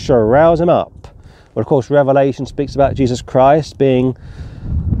 who shall rouse him up? Well, of course, Revelation speaks about Jesus Christ being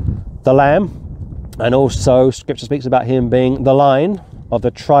the Lamb, and also Scripture speaks about him being the Lion of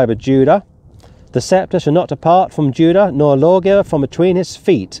the tribe of Judah. The scepter shall not depart from Judah, nor lawgiver from between his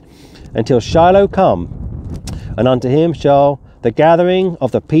feet, until Shiloh come, and unto him shall the gathering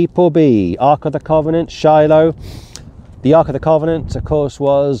of the people be. Ark of the Covenant, Shiloh. The Ark of the Covenant, of course,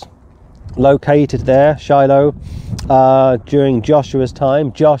 was located there, Shiloh, during Joshua's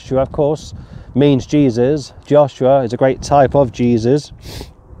time. Joshua, of course, means Jesus. Joshua is a great type of Jesus.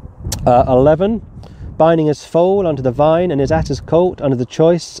 11. Binding his foal unto the vine, and his asses colt unto the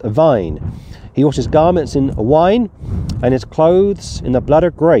choice vine. He washes garments in wine, and his clothes in the blood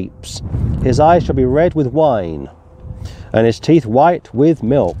of grapes. His eyes shall be red with wine, and his teeth white with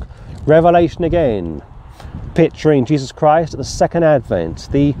milk. Revelation again, picturing Jesus Christ at the second advent.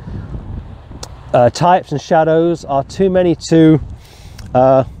 The types and shadows are too many to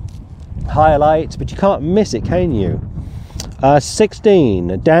highlight, but you can't miss it, can you?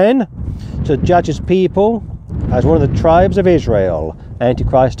 16. Dan shall judge his people as one of the tribes of Israel.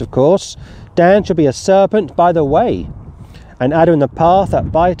 Antichrist, of course. Dan shall be a serpent by the way, an adder in the path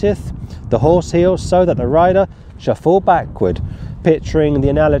that biteth the horse heels, so that the rider shall fall backward. Picturing the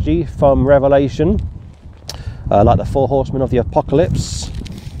analogy from Revelation, like the 4 horsemen of the apocalypse.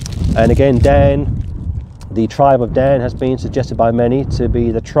 And again, Dan, the tribe of Dan, has been suggested by many to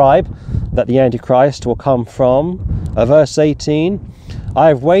be the tribe that the Antichrist will come from. Verse 18, I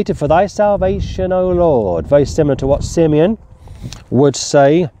have waited for thy salvation, O Lord. Very similar to what Simeon would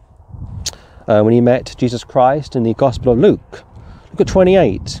say when he met Jesus Christ in the Gospel of Luke. Look at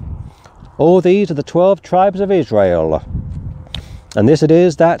 28. All these are the 12 tribes of Israel. And this it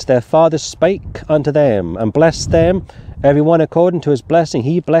is that their fathers spake unto them, and blessed them, every one according to his blessing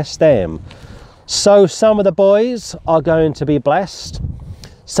he blessed them. So some of the boys are going to be blessed.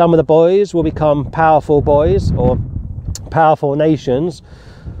 Some of the boys will become powerful boys, or powerful nations.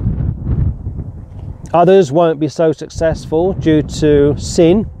 Others won't be so successful due to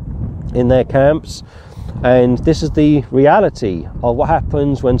sin in their camps. And this is the reality of what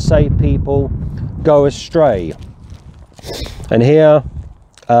happens when saved people go astray. And here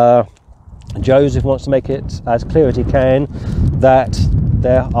Joseph wants to make it as clear as he can that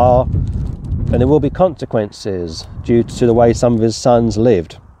there are and there will be consequences due to the way some of his sons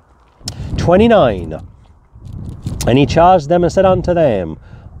lived. 29. And he charged them and said unto them,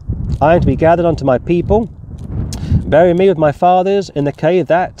 I am to be gathered unto my people. Bury me with my fathers in the cave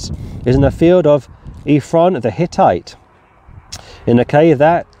that is in the field of Ephron the Hittite, in the cave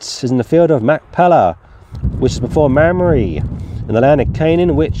that is in the field of Machpelah, which is before Mamre, in the land of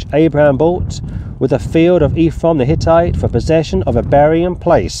Canaan, which Abraham bought with the field of Ephron the Hittite for possession of a burying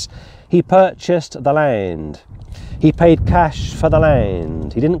place. He purchased the land. He paid cash for the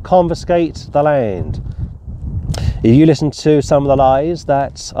land. He didn't confiscate the land. If you listen to some of the lies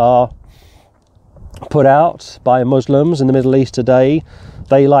that are put out by Muslims in the Middle East today,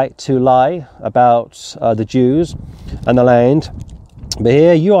 they like to lie about the Jews and the land. But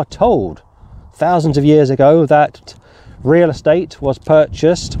here you are told thousands of years ago that real estate was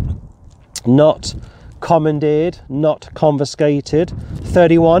purchased, not commandeered, not confiscated.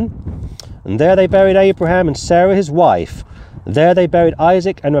 31. And there they buried Abraham and Sarah his wife. There they buried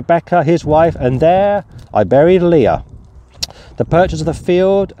Isaac and Rebekah his wife, and there I buried Leah. The purchase of the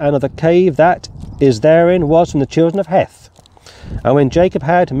field and of the cave that is therein was from the children of Heth. And when Jacob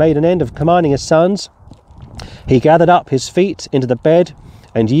had made an end of commanding his sons, he gathered up his feet into the bed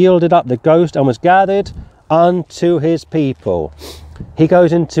and yielded up the ghost and was gathered unto his people. He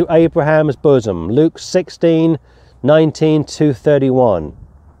goes into Abraham's bosom. Luke 16:19-31.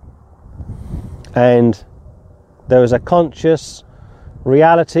 And there is a conscious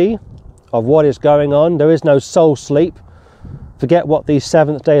reality of what is going on. There is no soul sleep. Forget what these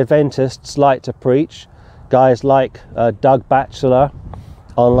Seventh-day Adventists like to preach. Guys like Doug Batchelor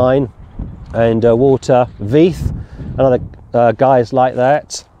online and Walter Veith and other guys like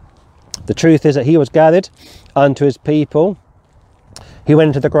that. The truth is that he was gathered unto his people. He went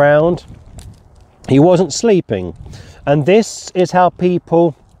into the ground. He wasn't sleeping. And this is how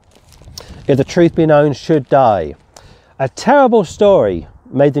people, if the truth be known, should die. A terrible story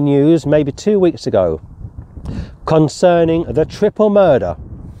made the news maybe 2 weeks ago concerning the triple murder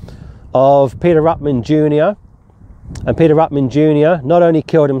of Peter Ruckman Jr. And Peter Ruckman Jr. not only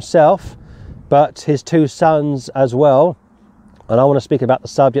killed himself, but his two sons as well. And I want to speak about the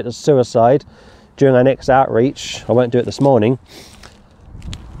subject of suicide during our next outreach. I won't do it this morning.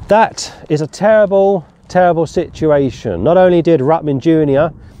 That is a terrible, terrible situation. Not only did Ruckman Jr.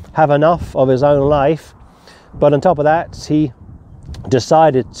 have enough of his own life, but on top of that, he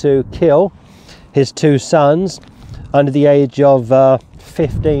decided to kill his two sons under the age of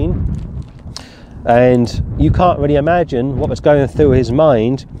 15. And you can't really imagine what was going through his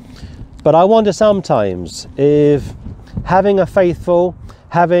mind. But I wonder sometimes if having a faithful,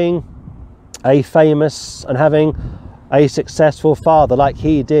 having a famous and having a successful father like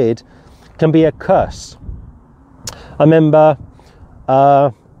he did can be a curse. I remember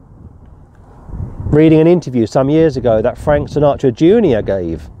reading an interview some years ago that Frank Sinatra Jr.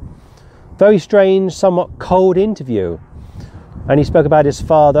 gave. Very strange, somewhat cold interview. And he spoke about his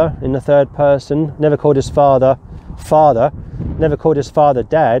father in the third person, never called his father father, never called his father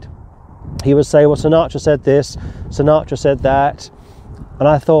dad. He would say, well, Sinatra said this, Sinatra said that. And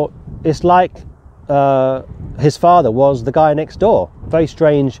I thought, it's like his father was the guy next door. Very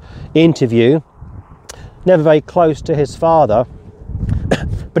strange interview. Never very close to his father.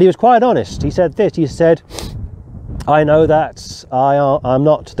 But he was quite honest. He said this, he said, I know that I'm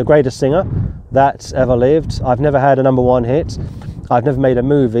not the greatest singer that's ever lived. I've never had a #1 hit. I've never made a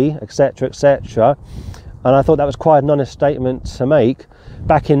movie, etc., etc. And I thought that was quite an honest statement to make.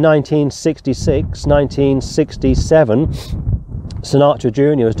 Back in 1966, 1967, Sinatra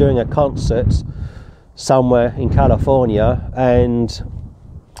Jr. was doing a concert somewhere in California, and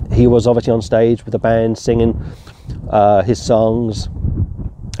he was obviously on stage with the band singing his songs.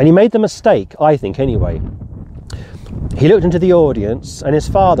 And he made the mistake, I think anyway. He looked into the audience and his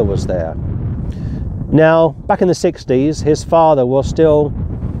father was there. Now, back in the 60s, his father was still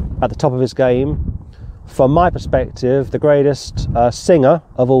at the top of his game. From my perspective, the greatest singer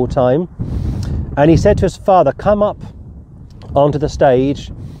of all time. And he said to his father, come up onto the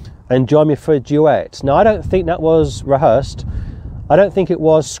stage and join me for a duet. Now, I don't think that was rehearsed. I don't think it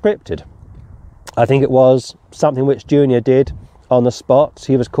was scripted. I think it was something which Junior did on the spot.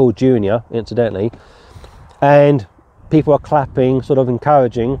 He was called Junior, incidentally. And people were clapping, sort of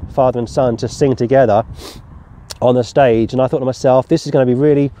encouraging father and son to sing together on the stage. And I thought to myself, this is going to be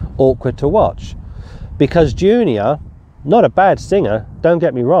really awkward to watch. Because Junior, not a bad singer, don't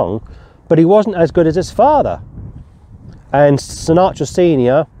get me wrong, but he wasn't as good as his father. And Sinatra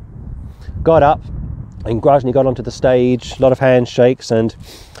Senior got up and grudgingly got onto the stage, a lot of handshakes and,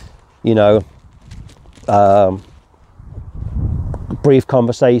 you know, brief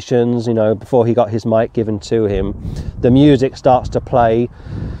conversations, you know, before he got his mic given to him. The music starts to play.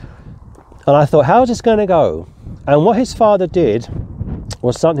 And I thought, how is this going to go? And what his father did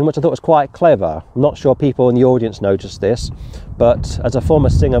was something which I thought was quite clever. I'm not sure people in the audience noticed this, but as a former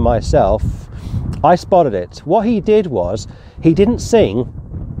singer myself, I spotted it. What he did was, he didn't sing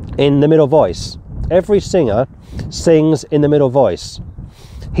in the middle voice. Every singer sings in the middle voice.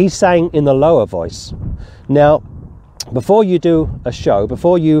 He sang in the lower voice. Now, before you do a show,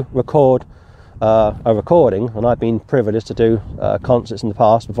 before you record a recording, and I've been privileged to do concerts in the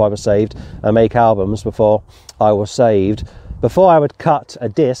past before I was saved, and make albums before I was saved, before I would cut a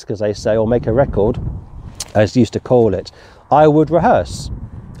disc, as they say, or make a record, as they used to call it, I would rehearse.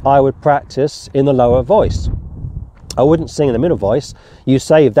 I would practice in the lower voice. I wouldn't sing in the middle voice. You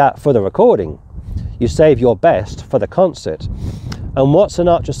save that for the recording. You save your best for the concert. And what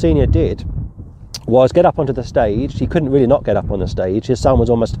Sinatra Senior did was get up onto the stage. He couldn't really not get up on the stage. His son was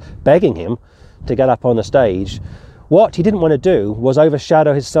almost begging him to get up on the stage. What he didn't want to do was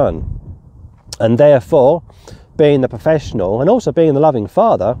overshadow his son. And therefore, being the professional and also being the loving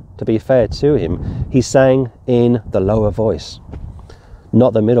father, to be fair to him, he sang in the lower voice,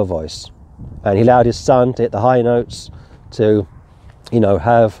 not the middle voice. And he allowed his son to hit the high notes, to,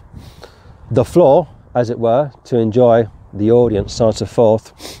 have the floor, as it were, to enjoy the audience, so on and so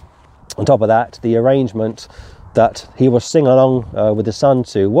forth. On top of that, the arrangement that he was singing along with his son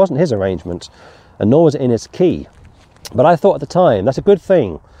to wasn't his arrangement, and nor was it in his key. But I thought at the time, that's a good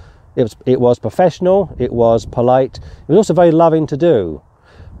thing. It was professional, it was polite, it was also very loving to do.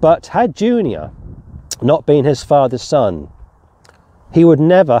 But had Junior not been his father's son, he would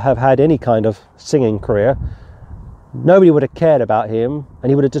never have had any kind of singing career. Nobody would have cared about him, and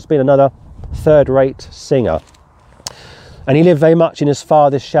he would have just been another third-rate singer. And he lived very much in his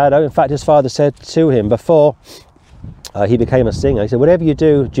father's shadow. In fact, his father said to him before he became a singer, he said, "Whatever you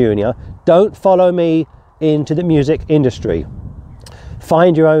do, Junior, don't follow me into the music industry.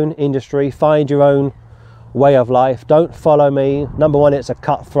 Find your own industry, find your own way of life. Don't follow me. Number one, it's a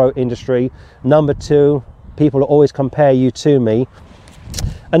cutthroat industry. Number two, people will always compare you to me.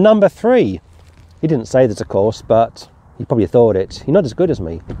 And number three," he didn't say this, of course, but he probably thought it, "you're not as good as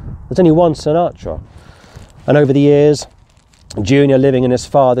me. There's only one Sinatra." And over the years, Junior, living in his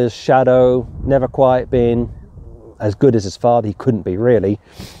father's shadow, never quite being as good as his father, he couldn't be really,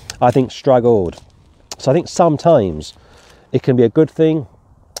 I think struggled. So I think sometimes it can be a good thing,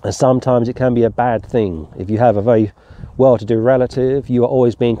 and sometimes it can be a bad thing. If you have a very well-to-do relative, you are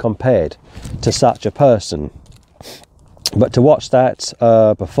always being compared to such a person. But to watch that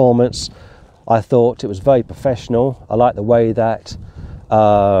performance, I thought it was very professional. I liked the way that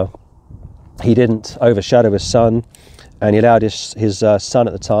he didn't overshadow his son, and he allowed his son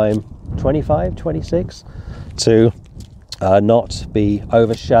at the time, 25, 26, to not be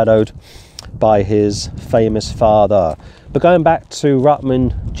overshadowed by his famous father. But going back to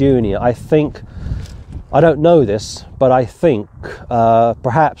Ruttman Jr., I don't know this, but I think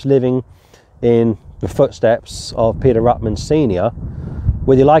perhaps living in the footsteps of Peter Ruttman Sr.,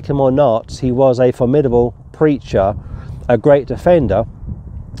 whether you like him or not, he was a formidable preacher, a great defender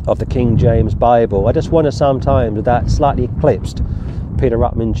of the King James Bible. I just wonder sometimes that slightly eclipsed Peter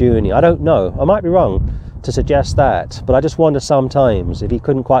Ruttman Jr. I don't know, I might be wrong to suggest that, but I just wonder sometimes if he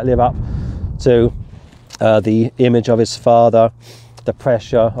couldn't quite live up to the image of his father, the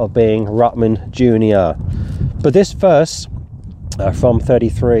pressure of being Ruttman Jr. But this verse from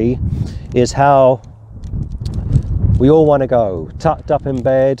 33 is how we all want to go, tucked up in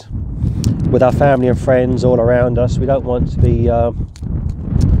bed with our family and friends all around us. We don't want to be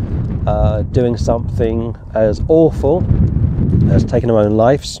doing something as awful as taking our own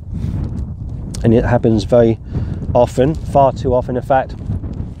lives, and it happens very often, far too often. In fact,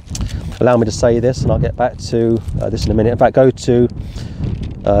 allow me to say this, and I'll get back to this in a minute. In fact, go to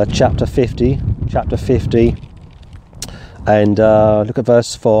chapter 50, and look at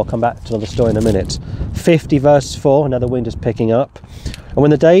verse 4. Come back to another story in a minute. 50 verse 4, now the wind is picking up. "And when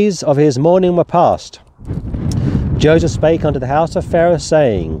the days of his mourning were past, Joseph spake unto the house of Pharaoh,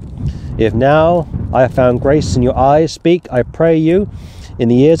 saying, If now I have found grace in your eyes, speak, I pray you, in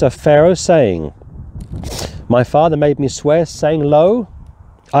the ears of Pharaoh, saying, My father made me swear, saying, Lo,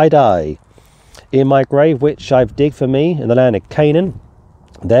 I die. In my grave which I've digged for me in the land of Canaan,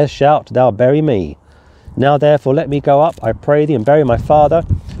 there shalt thou bury me. Now therefore let me go up, I pray thee, and bury my father,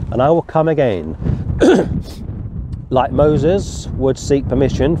 and I will come again." Like Moses would seek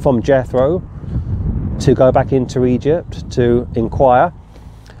permission from Jethro to go back into Egypt to inquire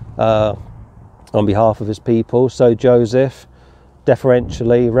on behalf of his people, so Joseph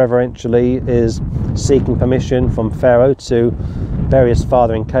deferentially, reverentially is seeking permission from Pharaoh to bury his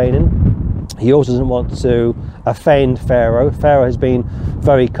father in Canaan. He also doesn't want to offend Pharaoh. Pharaoh has been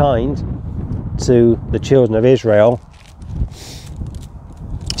very kind to the children of Israel.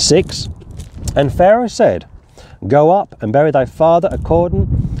 6. "And Pharaoh said, Go up and bury thy father according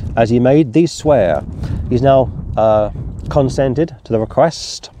as he made thee swear." He's now consented to the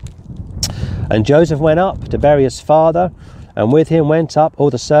request. "And Joseph went up to bury his father, and with him went up all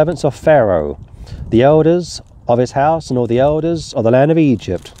the servants of Pharaoh, the elders of his house, and all the elders of the land of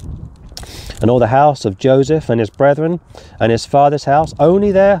Egypt, and all the house of Joseph and his brethren, and his father's house,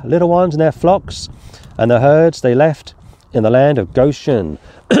 only their little ones and their flocks, and the herds they left in the land of Goshen."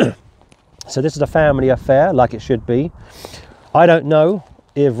 So this is a family affair, like it should be. I don't know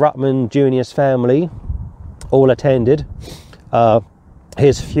if Ruttman Jr.'s family all attended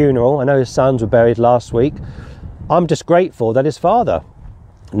his funeral. I know his sons were buried last week. I'm just grateful that his father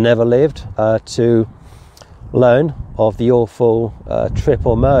never lived to learn of the awful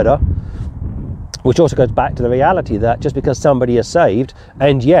triple murder, which also goes back to the reality that just because somebody is saved,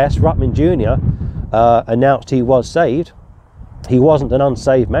 and yes, Ruttman Jr. Announced he was saved, he wasn't an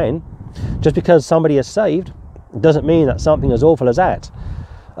unsaved man. Just because somebody is saved doesn't mean that something as awful as that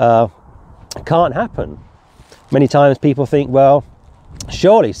can't happen. Many times people think, well,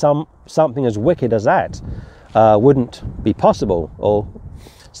 surely something as wicked as that wouldn't be possible, or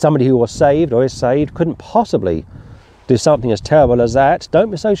somebody who was saved or is saved couldn't possibly do something as terrible as that.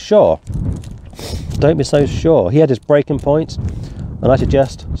 Don't be so sure. Don't be so sure. He had his breaking points, and I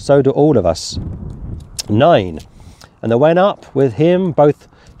suggest so do all of us. 9. And there went up with him both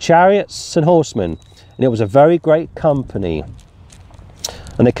chariots and horsemen, and it was a very great company.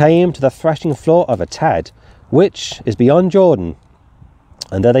 And they came to the threshing floor of Atad, which is beyond Jordan.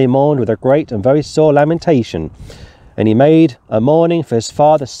 And there they mourned with a great and very sore lamentation. And he made a mourning for his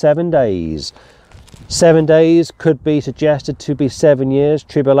father 7 days. 7 days could be suggested to be 7 years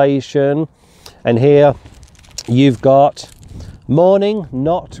tribulation. And here you've got mourning,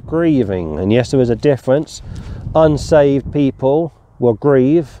 not grieving. And yes, there is a difference. Unsaved people will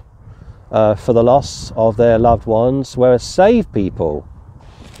grieve for the loss of their loved ones, whereas saved people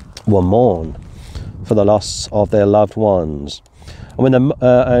will mourn for the loss of their loved ones.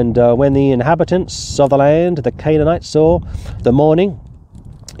 And when the inhabitants of the land, the Canaanites, saw the mourning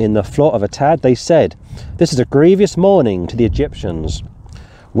in the floor of Atad, they said, "This is a grievous mourning to the Egyptians."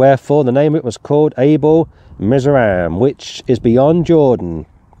 Wherefore the name of it was called Abel Mizraim, which is beyond Jordan.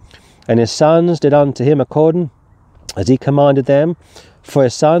 And his sons did unto him according as he commanded them, for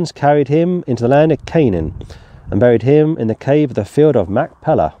his sons carried him into the land of Canaan, and buried him in the cave of the field of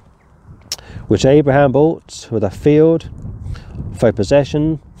Machpelah, which Abraham bought with a field for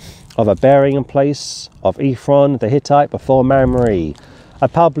possession of a burying place of Ephron the Hittite before Mamre. A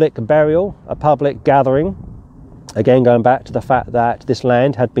public burial, a public gathering. Again, going back to the fact that this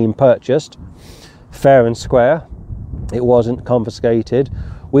land had been purchased fair and square. It wasn't confiscated.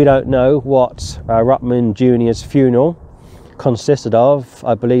 We don't know what Ruttman Jr.'s funeral consisted of.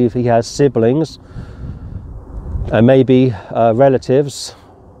 I believe he has siblings and maybe relatives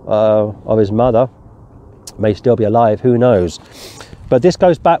of his mother may still be alive, who knows. But this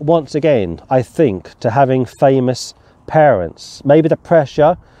goes back once again, I think, to having famous parents. Maybe the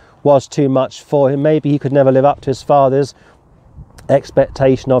pressure was too much for him. Maybe he could never live up to his father's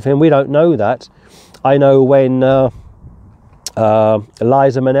expectation of him. We don't know that. I know when Liza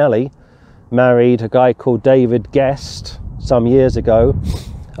Minnelli married a guy called David Guest some years ago,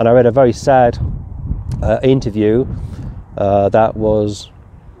 and I read a very sad interview that was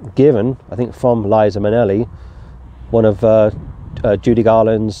given, I think, from Liza Minnelli, one of Judy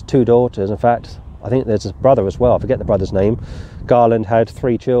Garland's 2 daughters. In fact, I think there's a brother as well. I forget the brother's name. Garland had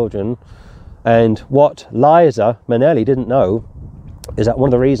 3 children, and what Liza Minnelli didn't know is that one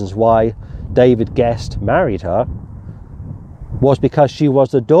of the reasons why David Guest married her was because she was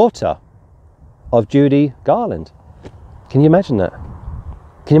the daughter of Judy Garland. Can you imagine that?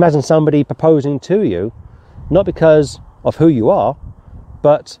 Can you imagine somebody proposing to you, not because of who you are,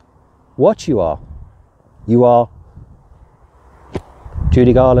 but what you are? You are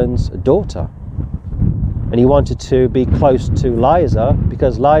Judy Garland's daughter. And he wanted to be close to Liza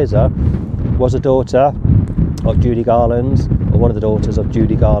because Liza was a daughter of Judy Garland, or one of the daughters of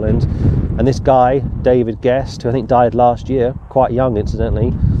Judy Garland. And this guy, David Guest, who I think died last year, quite young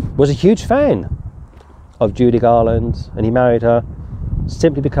incidentally, was a huge fan of Judy Garland, and he married her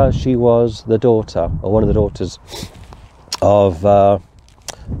simply because she was the daughter, or one of the daughters of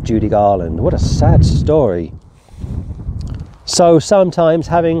Judy Garland. What a sad story. So sometimes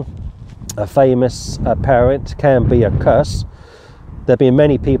having a famous parent can be a curse. There have been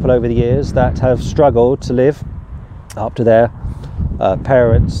many people over the years that have struggled to live up to their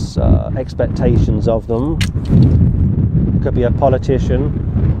parents' expectations of them. It could be a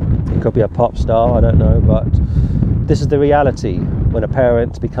politician, it could be a pop star, I don't know, but this is the reality. When a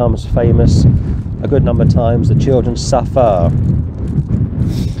parent becomes famous, a good number of times the children suffer.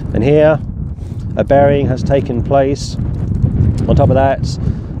 And here a burying has taken place. On top of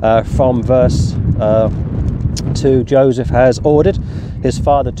that, from verse 2, Joseph has ordered his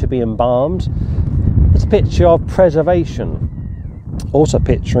father to be embalmed. It's a picture of preservation, also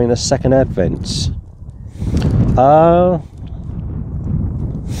picturing the second advent.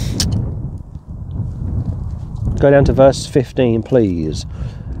 Go down to verse 15, please.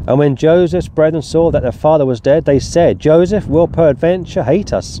 And when Joseph's brethren saw that their father was dead, they said, Joseph will peradventure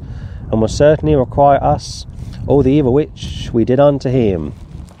hate us, and will certainly require us all the evil which we did unto him.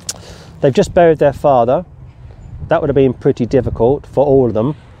 They've just buried their father. That would have been pretty difficult for all of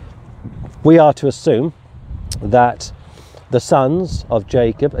them. We are to assume that the sons of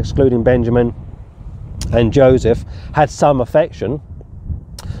Jacob, excluding Benjamin and Joseph, had some affection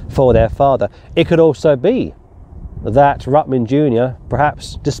for their father. It could also be that Ruttman Jr.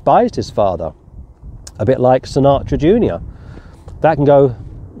 perhaps despised his father, a bit like Sinatra Jr. That can go,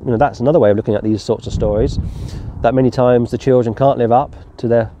 that's another way of looking at these sorts of stories, that many times the children can't live up to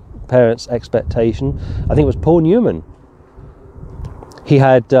their parents' expectation. I think it was Paul Newman. He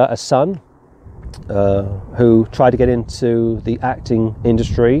had a son who tried to get into the acting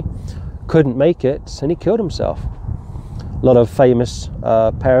industry, couldn't make it, and he killed himself. A lot of famous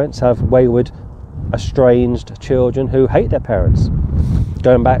parents have wayward, estranged children who hate their parents.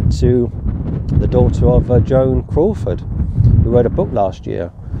 Going back to the daughter of Joan Crawford, who wrote a book last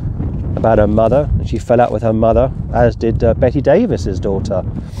year about her mother, and she fell out with her mother, as did Betty Davis's daughter,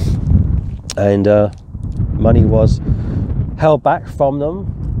 and money was held back from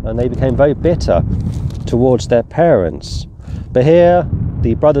them, and they became very bitter towards their parents. But here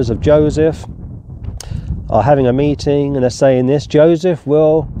the brothers of Joseph are having a meeting, and they're saying this: Joseph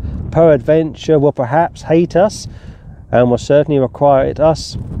will perhaps hate us, and will certainly requite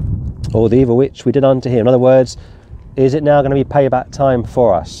us or the evil which we did unto him. In other words, is it now going to be payback time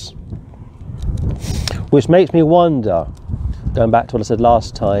for us? Which makes me wonder, going back to what I said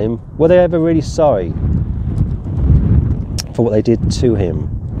last time, were they ever really sorry for what they did to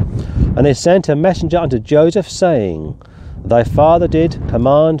him? And they sent a messenger unto Joseph, saying, Thy father did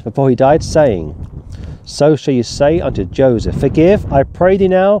command before he died, saying, So shall you say unto Joseph, Forgive, I pray thee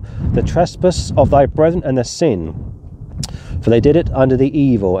now, the trespass of thy brethren and their sin, for they did it under the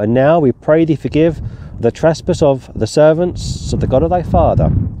evil. And now we pray thee, forgive the trespass of the servants of the God of thy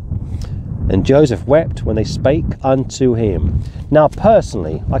father. And Joseph wept when they spake unto him. Now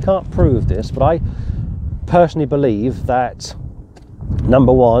personally, I can't prove this, but I personally believe that,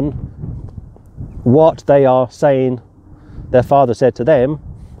 number one, what they are saying their father said to them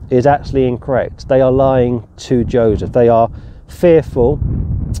is actually incorrect. They are lying to Joseph. They are fearful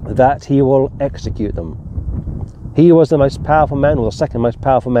that he will execute them. He was the most powerful man, or the second most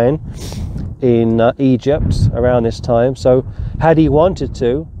powerful man in Egypt around this time. So had he wanted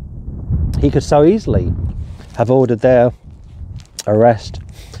to, he could so easily have ordered their arrest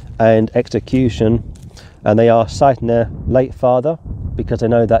and execution. And they are citing their late father because they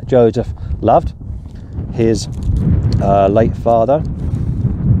know that Joseph loved his late father,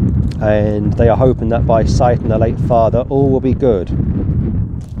 and they are hoping that by citing their late father all will be good.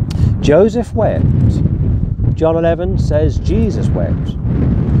 Joseph wept. John 11 says Jesus wept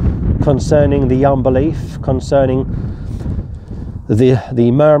concerning the unbelief, concerning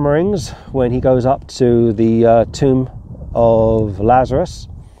the murmurings when he goes up to the tomb of Lazarus.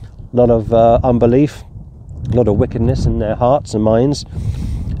 A lot of unbelief, a lot of wickedness in their hearts and minds,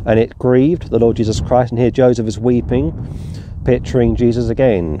 and it grieved the Lord Jesus Christ. And here Joseph is weeping, picturing Jesus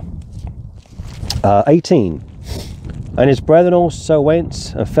again. 18. And his brethren also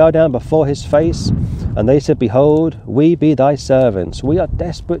went and fell down before his face, and they said, Behold, we be thy servants. We are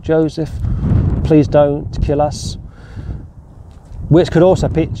desperate, Joseph. Please don't kill us. Which could also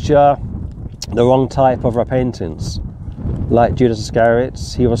picture the wrong type of repentance. Like Judas Iscariot,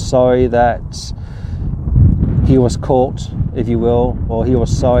 he was sorry that he was caught, if you will, or he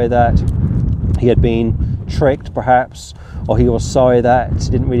was sorry that he had been tricked, perhaps, or he was sorry that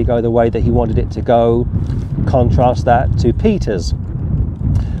it didn't really go the way that he wanted it to go. Contrast that to Peter's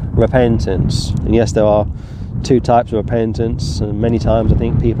repentance. And yes, there are two types of repentance, and many times I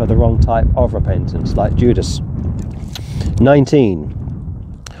think people have the wrong type of repentance, like Judas.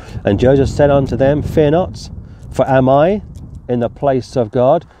 19. And Joseph said unto them, Fear not, for am I in the place of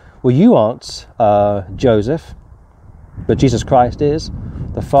God? Well, you aren't Joseph, but Jesus Christ is.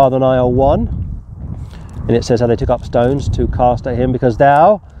 The Father and I are one. And it says how they took up stones to cast at him, because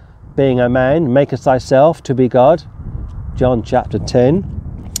thou, being a man, makest thyself to be God. John chapter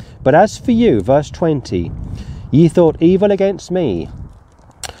 10. But as for you, verse 20, ye thought evil against me,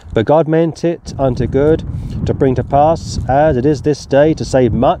 but God meant it unto good, to bring to pass, as it is this day, to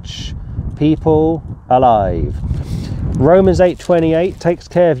save much people alive. Romans 8:28 takes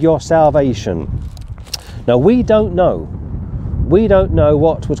care of your salvation. Now we don't know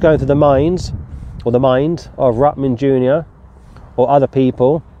what was going through the minds or the mind of Ruttman Jr. or other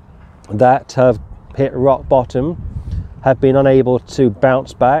people that have hit rock bottom, have been unable to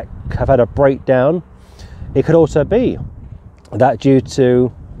bounce back, have had a breakdown. It could also be that due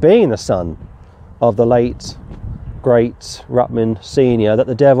to being the son of the late great Ruttman Sr., that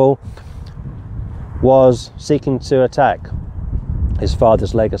the devil was seeking to attack his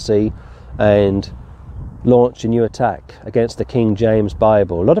father's legacy and launch a new attack against the King James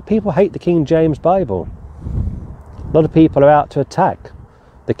Bible. A lot of people hate the King James Bible. A lot of people are out to attack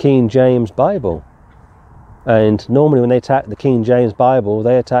the King James Bible. And normally when they attack the King James Bible,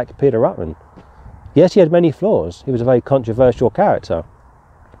 they attack Peter Ruckman. Yes, he had many flaws. He was a very controversial character.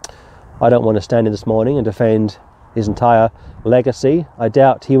 I don't want to stand in this morning and defend his entire legacy. I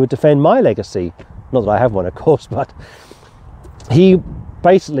doubt he would defend my legacy. Not that I have one, of course, but he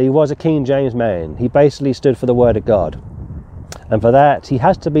basically was a King James man. He basically stood for the Word of God. And for that, he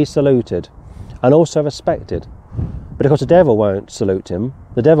has to be saluted and also respected. But of course, the devil won't salute him.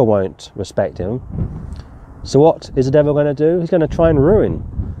 The devil won't respect him. So what is the devil going to do? He's going to try and ruin.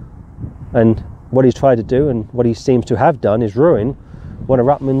 And what he's tried to do, and what he seems to have done, is ruin one of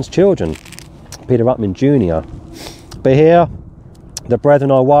Ruckman's children, Peter Ruckman Jr. But here, the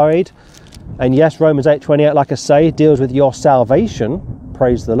brethren are worried. And yes, Romans 8:28, like I say, deals with your salvation,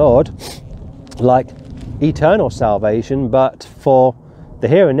 praise the Lord, like eternal salvation, but for the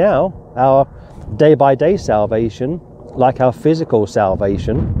here and now, our day-by-day salvation, like our physical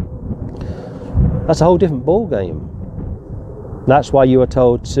salvation, that's a whole different ball game. That's why you are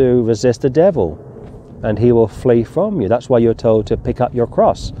told to resist the devil, and he will flee from you. That's why you're told to pick up your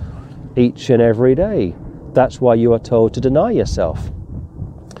cross each and every day. That's why you are told to deny yourself.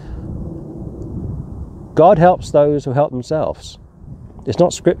 God helps those who help themselves. It's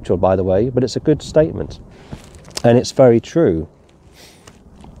not scriptural, by the way, but it's a good statement. And it's very true.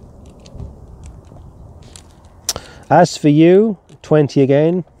 As for you, 20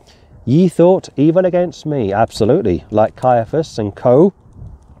 again, ye thought evil against me. Absolutely, like Caiaphas and co,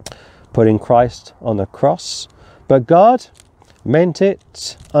 putting Christ on the cross. But God meant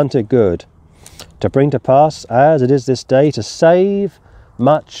it unto good, to bring to pass, as it is this day, to save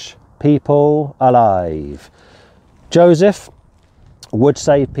much people alive. Joseph would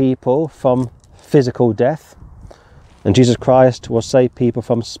save people from physical death, and Jesus Christ will save people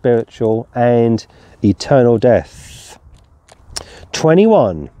from spiritual and eternal death.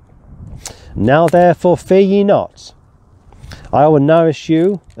 21. Now therefore fear ye not, I will nourish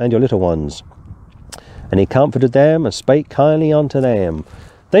you and your little ones. And he comforted them and spake kindly unto them.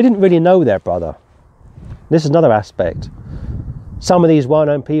 They didn't really know their brother. This is another aspect. Some of these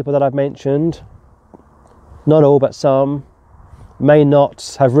well-known people that I've mentioned, not all but some, may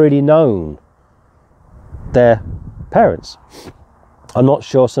not have really known their parents. I'm not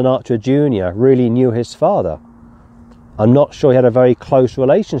sure Sinatra Jr. really knew his father. I'm not sure he had a very close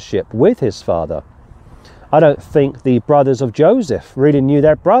relationship with his father. I don't think the brothers of Joseph really knew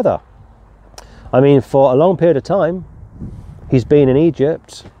their brother. I mean, for a long period of time, he's been in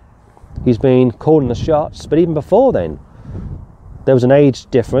Egypt, he's been calling the shots, but even before then, there was an age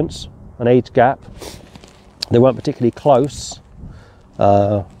difference, an age gap. They weren't particularly close.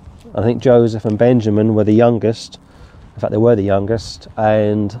 I think Joseph and Benjamin were the youngest. In fact, they were the youngest.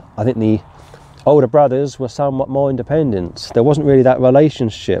 And I think the older brothers were somewhat more independent. There wasn't really that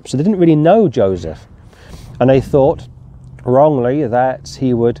relationship. So they didn't really know Joseph. And they thought, wrongly, that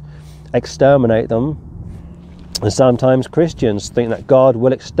he would exterminate them. And sometimes Christians think that God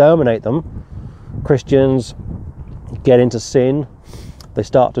will exterminate them. Christians get into sin. They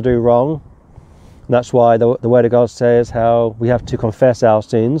start to do wrong. And that's why the Word of God says how we have to confess our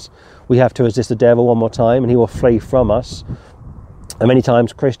sins. We have to resist the devil one more time and he will flee from us. And many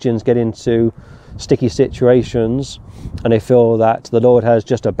times Christians get into sticky situations and they feel that the Lord has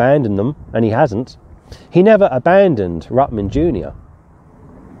just abandoned them, and he hasn't. He never abandoned Ruckman Jr.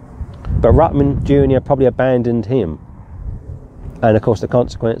 But Ruckman Jr. probably abandoned him. And of course the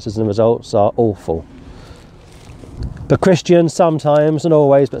consequences and the results are awful. But Christians sometimes, not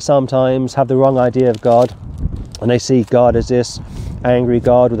always, but sometimes have the wrong idea of God, and they see God as this angry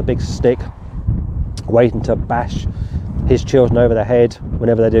God with a big stick waiting to bash his children over the head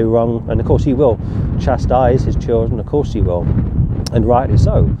whenever they do wrong. And of course he will chastise his children, of course he will, and rightly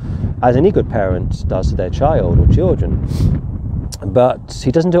so, as any good parent does to their child or children. But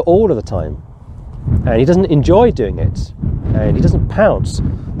he doesn't do it all of the time, and he doesn't enjoy doing it, and he doesn't pounce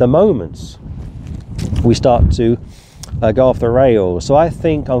the moments we start to go off the rails. So I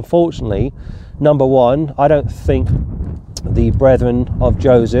think, unfortunately, number one, I don't think the brethren of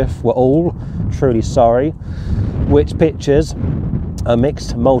Joseph were all truly sorry, which pictures a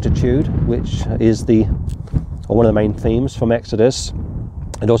mixed multitude, which is one of the main themes from Exodus.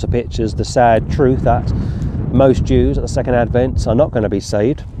 It also pictures the sad truth that most Jews at the second advent are not going to be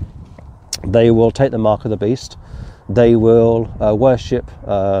saved. They will take the mark of the beast. They will worship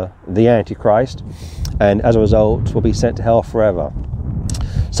the Antichrist, and as a result will be sent to hell forever.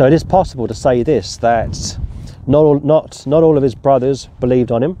 So it is possible to say this, that not all of his brothers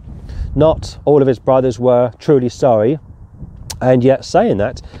believed on him. not all of his brothers were truly sorry, and yet saying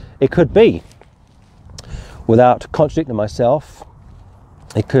that, it could be, without contradicting myself,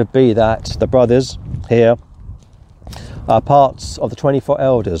 it could be that the brothers here are parts of the 24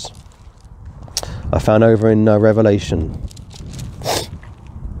 elders I found over in Revelation.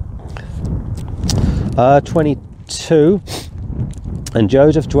 22. And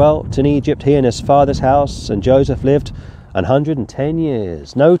Joseph dwelt in Egypt, he and his father's house, and Joseph lived 110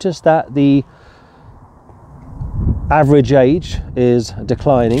 years. Notice that the average age is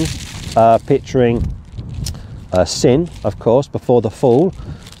declining, picturing sin, of course, before the fall.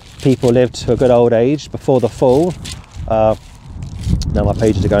 People lived to a good old age before the fall. Now my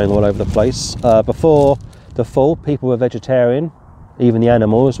pages are going all over the place. Before the fall, people were vegetarian. Even the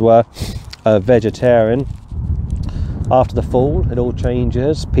animals were vegetarian. After the fall, it all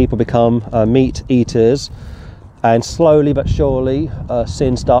changes. People become meat eaters, and slowly but surely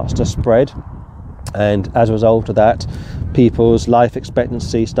sin starts to spread, and as a result of that, people's life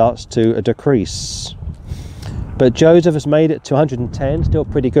expectancy starts to decrease. But Joseph has made it to 110, still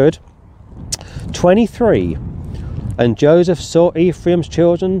pretty good. 23. And Joseph saw Ephraim's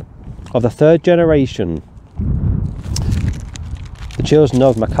children of the third generation, the children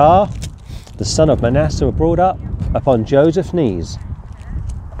of Machir, the son of Manasseh, were brought up upon Joseph's knees.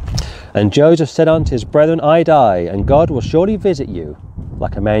 And Joseph said unto his brethren, I die, and God will surely visit you,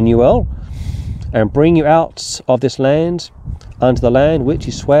 like Emmanuel, and bring you out of this land unto the land which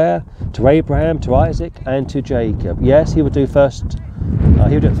he sware to Abraham, to Isaac, and to Jacob. Yes, he would do it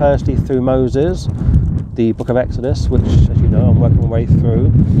firstly through Moses, the book of Exodus, which, as you know, I'm working my way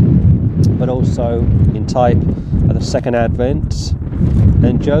through, but also in type of the second advent.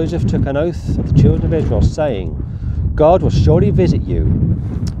 And Joseph took an oath of the children of Israel, saying, God will surely visit you,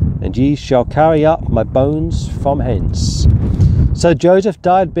 and ye shall carry up my bones from hence. So Joseph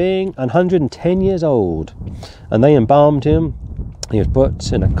died being 110 years old, and they embalmed him. He was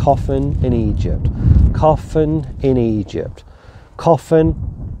put in a coffin in Egypt. Coffin in Egypt. Coffin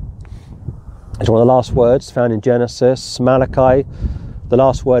is one of the last words found in Genesis. Malachi, the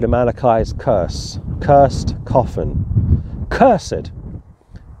last word in Malachi is curse. Cursed coffin. Cursed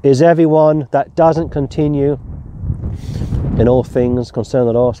is everyone that doesn't continue in all things concerning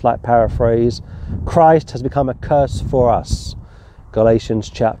the law. Slight paraphrase. Christ has become a curse for us. Galatians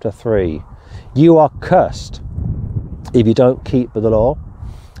chapter 3. You are cursed if you don't keep the law,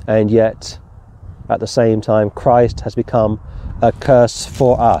 and yet at the same time Christ has become a curse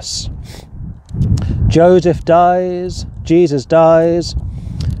for us. Joseph dies, Jesus dies,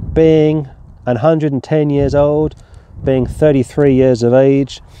 being 110 years old, being 33 years of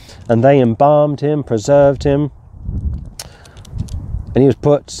age, and they embalmed him, preserved him, and he was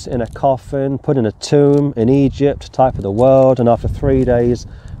put in a coffin, put in a tomb in Egypt, type of the world, and after 3 days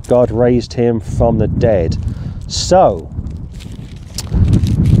God raised him from the dead. So,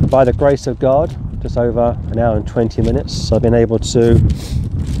 by the grace of God, just over an hour and 20 minutes, I've been able to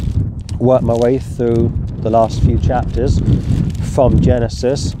work my way through the last few chapters from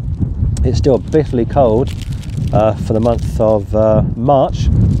Genesis. It's still bitterly cold for the month of March,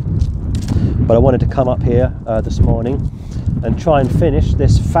 but I wanted to come up here this morning and try and finish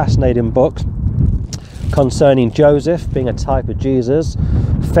this fascinating book concerning Joseph being a type of Jesus,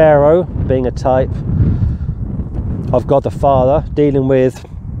 Pharaoh being a type of God the Father, dealing with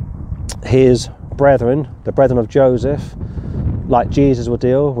his brethren, the brethren of Joseph, like Jesus will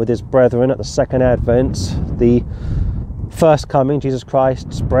deal with his brethren at the second advent. The first coming, Jesus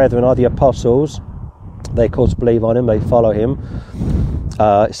Christ's brethren are the apostles. They of course believe on him, they follow him.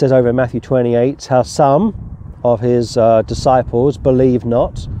 It says over in Matthew 28 how some of his disciples believe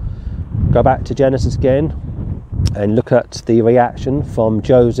not. Go back to Genesis again and look at the reaction from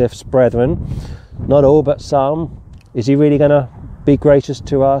Joseph's brethren. Not all, but some. Is he really going to be gracious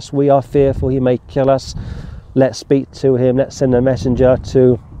to us? We are fearful he may kill us. Let's speak to him. Let's send a messenger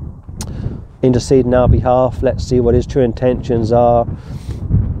to intercede on our behalf. Let's see what his true intentions are.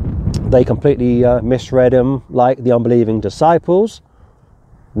 They completely misread him, like the unbelieving disciples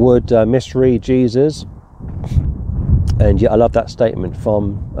would misread Jesus. And yet I love that statement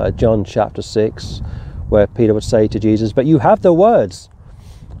from John chapter 6, where Peter would say to Jesus, but you have the words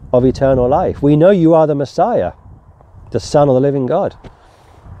of eternal life. We know you are the Messiah, the Son of the living God.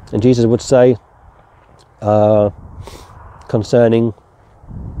 And Jesus would say, concerning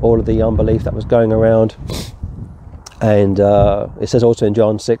all of the unbelief that was going around, and it says also in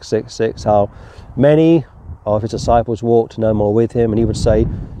John 6:6 how many of his disciples walked no more with him, and he would say,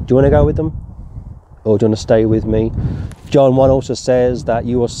 do you want to go with them, or do you want to stay with me? John 1 also says that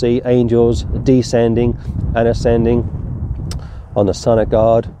you will see angels descending and ascending on the Son of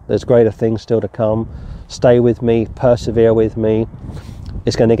God. There's greater things still to come. Stay with me, persevere with me.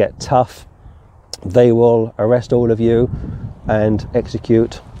 It's going to get tough. They will arrest all of you and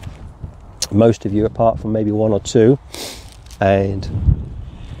execute most of you, apart from maybe one or two. And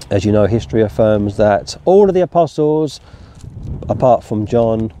as you know, history affirms that all of the apostles, apart from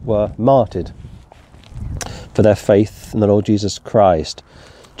John, were martyred for their faith in the Lord Jesus Christ.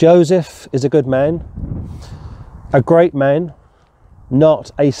 Joseph is a good man, a great man,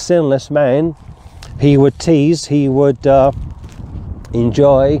 not a sinless man. He would tease, he would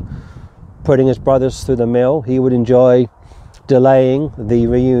enjoy putting his brothers through the mill. He would enjoy delaying the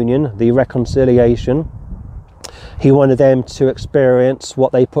reunion, the reconciliation. He wanted them to experience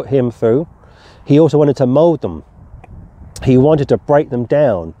what they put him through. He also wanted to mold them. He wanted to break them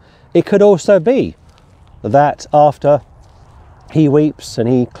down. It could also be that after he weeps and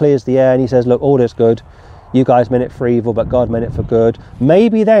he clears the air and he says, look, all is good. You guys meant it for evil, but God meant it for good.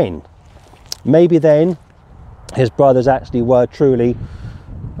 Maybe then his brothers actually were truly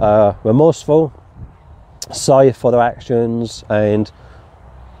remorseful, sorry for their actions, and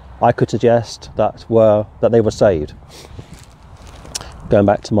I could suggest that they were saved. Going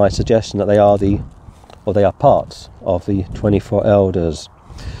back to my suggestion that they are parts of the 24 elders.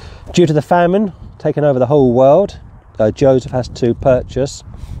 Due to the famine taking over the whole world, Joseph has to purchase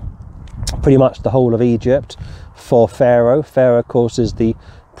pretty much the whole of Egypt for Pharaoh. Pharaoh, of course, is the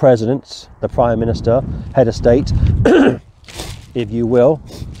president, the prime minister, head of state, if you will.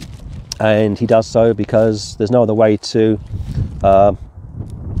 And he does so because there's no other way to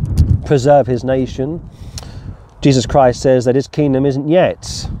preserve his nation. Jesus Christ says that his kingdom isn't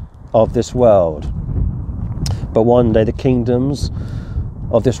yet of this world, but one day the kingdoms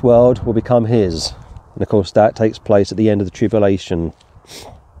of this world will become his. And of course that takes place at the end of the tribulation.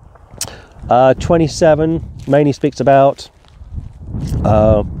 27 mainly speaks about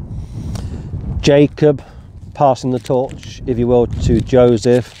Jacob passing the torch, if you will, to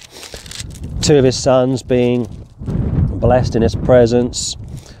Joseph. Two of his sons being blessed in his presence.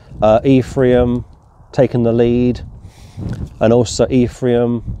 Ephraim taking the lead, and also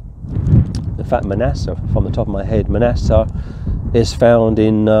Ephraim, in fact Manasseh, from the top of my head, Manasseh is found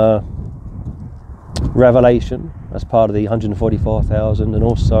in Revelation as part of the 144,000, and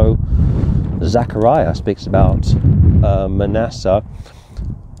also Zechariah speaks about Manasseh.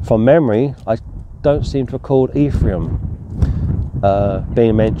 From memory, I don't seem to recall Ephraim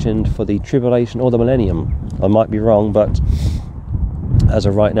being mentioned for the tribulation or the millennium. I might be wrong, but as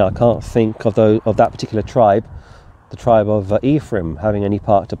of right now I can't think of that particular tribe, the tribe of Ephraim, having any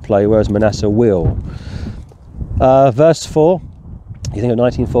part to play, whereas Manasseh will. Verse 4, you think of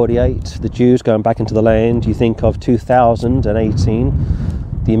 1948, the Jews going back into the land. You think of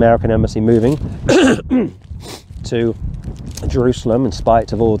 2018, the American embassy moving to Jerusalem in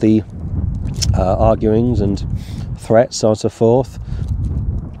spite of all the arguings and threats, so on and so forth.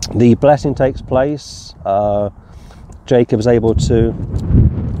 The blessing takes place. Jacob is able to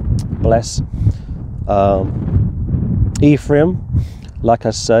bless Ephraim, like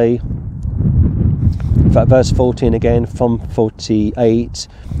I say. In fact, verse 14 again, from 48,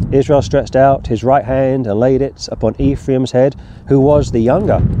 Israel stretched out his right hand and laid it upon Ephraim's head, who was the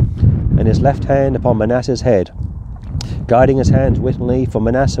younger, and his left hand upon Manasseh's head, guiding his hands wittingly, for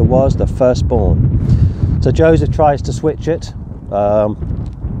Manasseh was the firstborn. So Joseph tries to switch it, a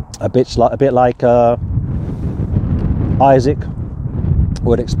bit like Isaac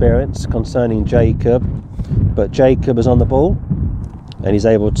would experience concerning Jacob, but Jacob is on the ball and he's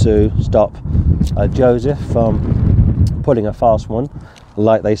able to stop Joseph from pulling a fast one,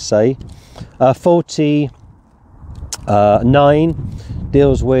 like they say. 49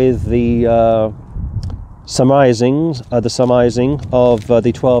 deals with the summarizing of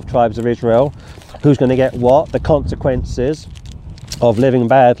the 12 tribes of Israel. Who's going to get what? The consequences of living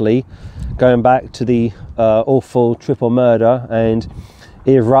badly, going back to the awful triple murder. And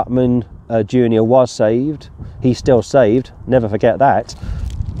if Ruttman Jr. was saved, he's still saved, never forget that,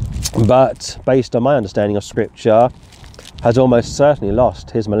 but based on my understanding of scripture, has almost certainly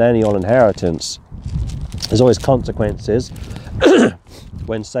lost his millennial inheritance. There's always consequences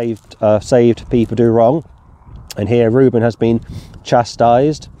when saved people do wrong, and here Reuben has been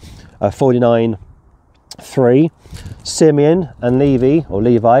chastised. 49:3. Simeon and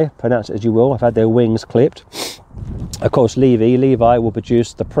Levi, pronounce it as you will, have had their wings clipped. Of course, Levi will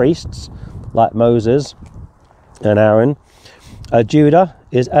produce the priests like Moses and Aaron. Judah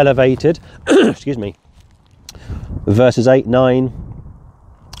is elevated. Excuse me. Verses 8, 9,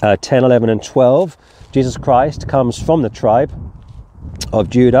 10, 11 and 12. Jesus Christ comes from the tribe of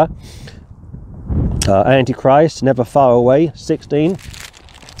Judah. Antichrist, never far away, 16,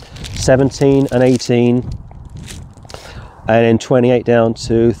 17 and 18, and then 28 down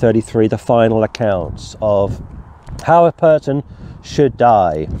to 33, the final accounts of how a person should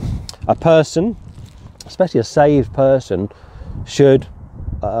die. A person, especially a saved person, should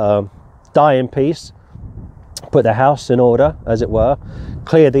die in peace, put their house in order, as it were,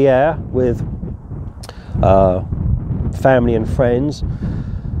 clear the air with family and friends,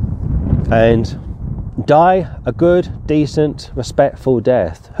 and die a good, decent, respectful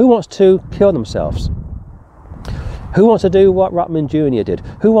death. Who wants to kill themselves? Who wants to do what Ruttman Jr. did?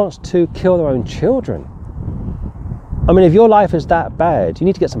 Who wants to kill their own children? I mean, if your life is that bad, you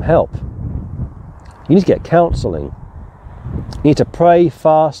need to get some help. You need to get counselling. You need to pray,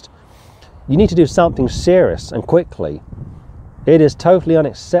 fast. You need to do something serious and quickly. It is totally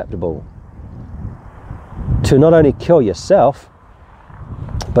unacceptable to not only kill yourself,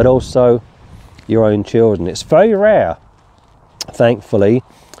 but also your own children. It's very rare, thankfully.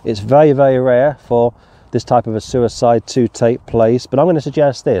 It's very, very rare for this type of a suicide to take place. But I'm going to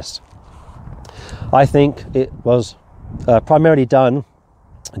suggest this. I think it was primarily done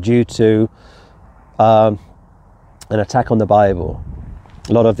due to an attack on the Bible.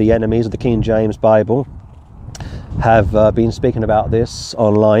 A lot of the enemies of the King James Bible have been speaking about this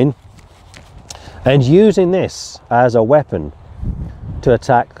online and using this as a weapon to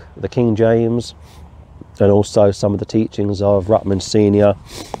attack the King James and also some of the teachings of Ruttman Sr.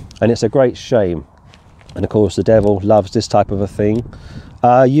 And it's a great shame. And of course the devil loves this type of a thing.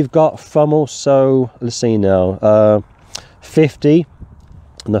 You've got from also, let's see now, 50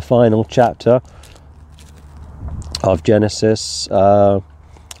 in the final chapter of Genesis, a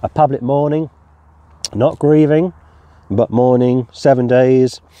public mourning, not grieving, but mourning, 7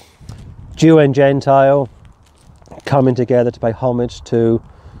 days, Jew and Gentile coming together to pay homage to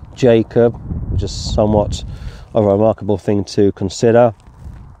Jacob, which is somewhat of a remarkable thing to consider.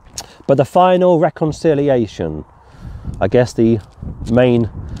 But the final reconciliation, I guess the main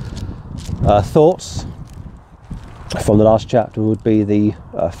thoughts from the last chapter would be the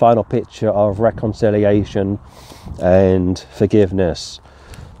final picture of reconciliation and forgiveness.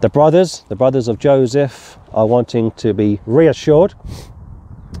 The brothers of Joseph are wanting to be reassured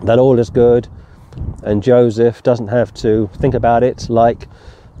that all is good, and Joseph doesn't have to think about it like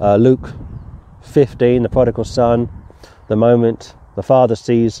Luke 15, the prodigal son. The moment the father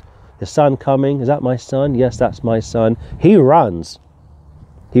sees his son coming, is that my son? Yes, that's my son. He runs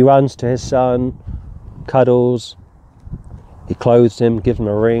to his son, cuddles, he clothes him, gives him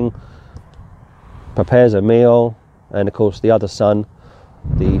a ring, prepares a meal, and of course the other son,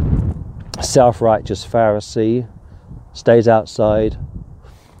 the self-righteous Pharisee, stays outside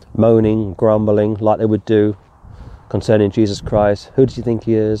moaning, grumbling like they would do concerning Jesus Christ. Who does he think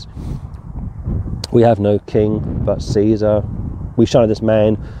he is? We have no king but Caesar. We shun this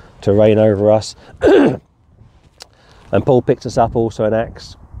man to reign over us. And Paul picks us up also in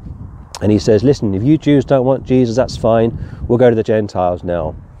Acts, and he says, listen, if you Jews don't want Jesus, that's fine, we'll go to the Gentiles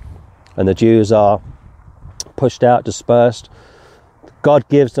now. And the Jews are pushed out, dispersed. God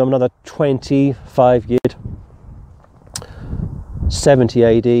gives them another 25 years, 70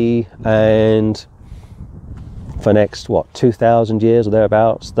 AD, and for next 2,000 years or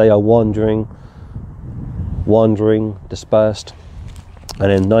thereabouts, they are wandering, dispersed,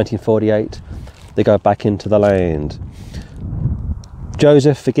 and in 1948 they go back into the land.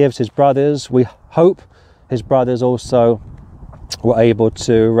 Joseph forgives his brothers. We hope his brothers also were able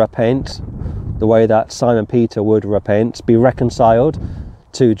to repent the way that Simon Peter would repent, be reconciled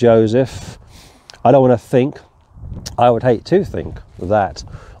to Joseph. I don't want to think, I would hate to think that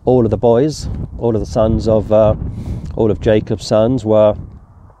all of the boys, all of the sons of all of Jacob's sons were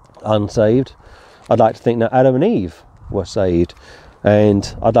unsaved. I'd like to think that Adam and Eve were saved,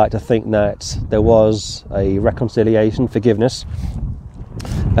 and I'd like to think that there was a reconciliation, forgiveness,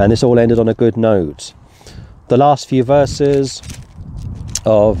 and this all ended on a good note. The last few verses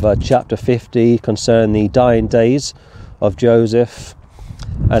of chapter 50 concern the dying days of Joseph,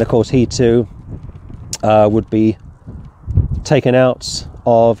 and of course he too would be taken out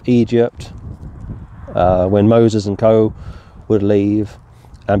of Egypt when Moses and co would leave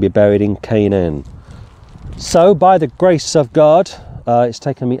and be buried in Canaan. So by the grace of God, it's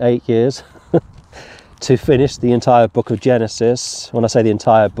taken me 8 years to finish the entire book of Genesis. When I say the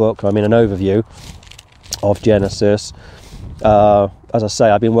entire book, I mean an overview of Genesis. As I say,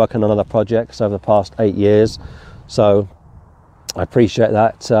 I've been working on other projects over the past 8 years, so I appreciate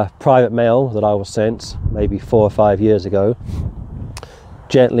that private mail that I was sent maybe 4 or 5 years ago,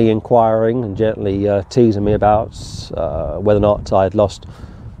 gently inquiring and gently teasing me about whether or not I had lost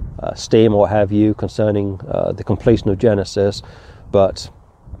steam or what have you concerning the completion of Genesis, but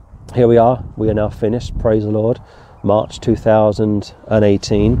here we are now finished, praise the Lord, March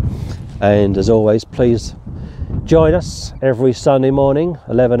 2018. And as always, please join us every Sunday morning,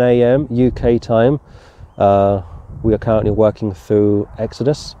 11 a.m. UK time. We are currently working through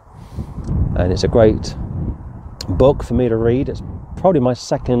Exodus, and it's a great book for me to read. It's probably my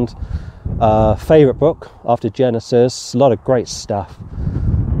second favourite book after Genesis. A lot of great stuff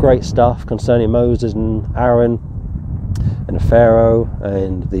concerning Moses and Aaron and Pharaoh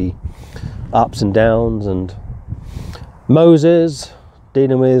and the ups and downs, and Moses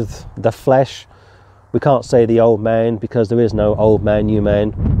dealing with the flesh. We can't say the old man, because there is no old man, new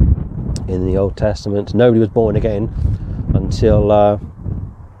man in the Old Testament. Nobody was born again until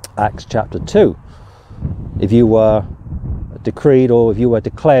Acts chapter 2. If you were decreed, or if you were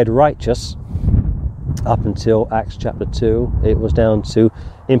declared righteous up until Acts chapter 2, it was down to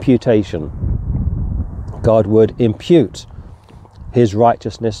imputation. God would impute his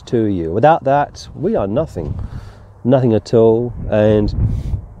righteousness to you. Without that, we are nothing at all. And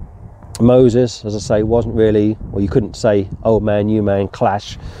Moses, as I say, wasn't really, well, you couldn't say old man, new man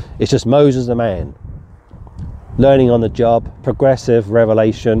clash. It's just Moses the man, learning on the job, progressive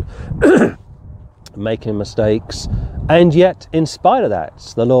revelation, making mistakes, and yet in spite of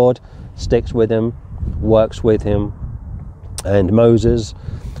that, the Lord sticks with him, works with him. And Moses,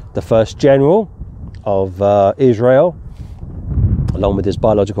 the first general of Israel, along with his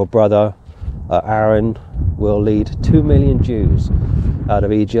biological brother Aaron, will lead 2 million Jews out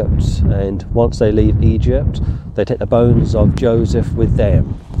of Egypt, and once they leave Egypt, they take the bones of Joseph with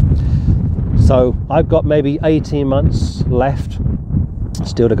them. So I've got maybe 18 months left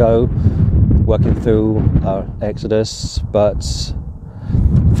still to go, working through Exodus. But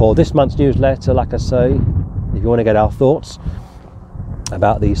for this month's newsletter, like I say, if you want to get our thoughts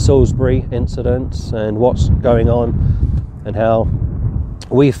about the Salisbury incident and what's going on and how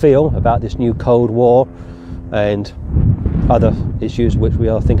we feel about this new Cold War and other issues which we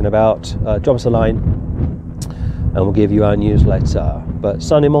are thinking about, drop us a line and we'll give you our newsletter. But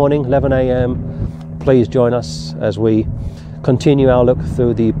Sunday morning, 11 a.m, please join us as we continue our look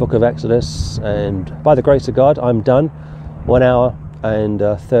through the book of Exodus. And by the grace of God, I'm done. 1 hour and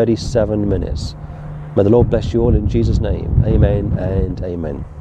 37 minutes. May the Lord bless you all in Jesus' name. Amen and amen.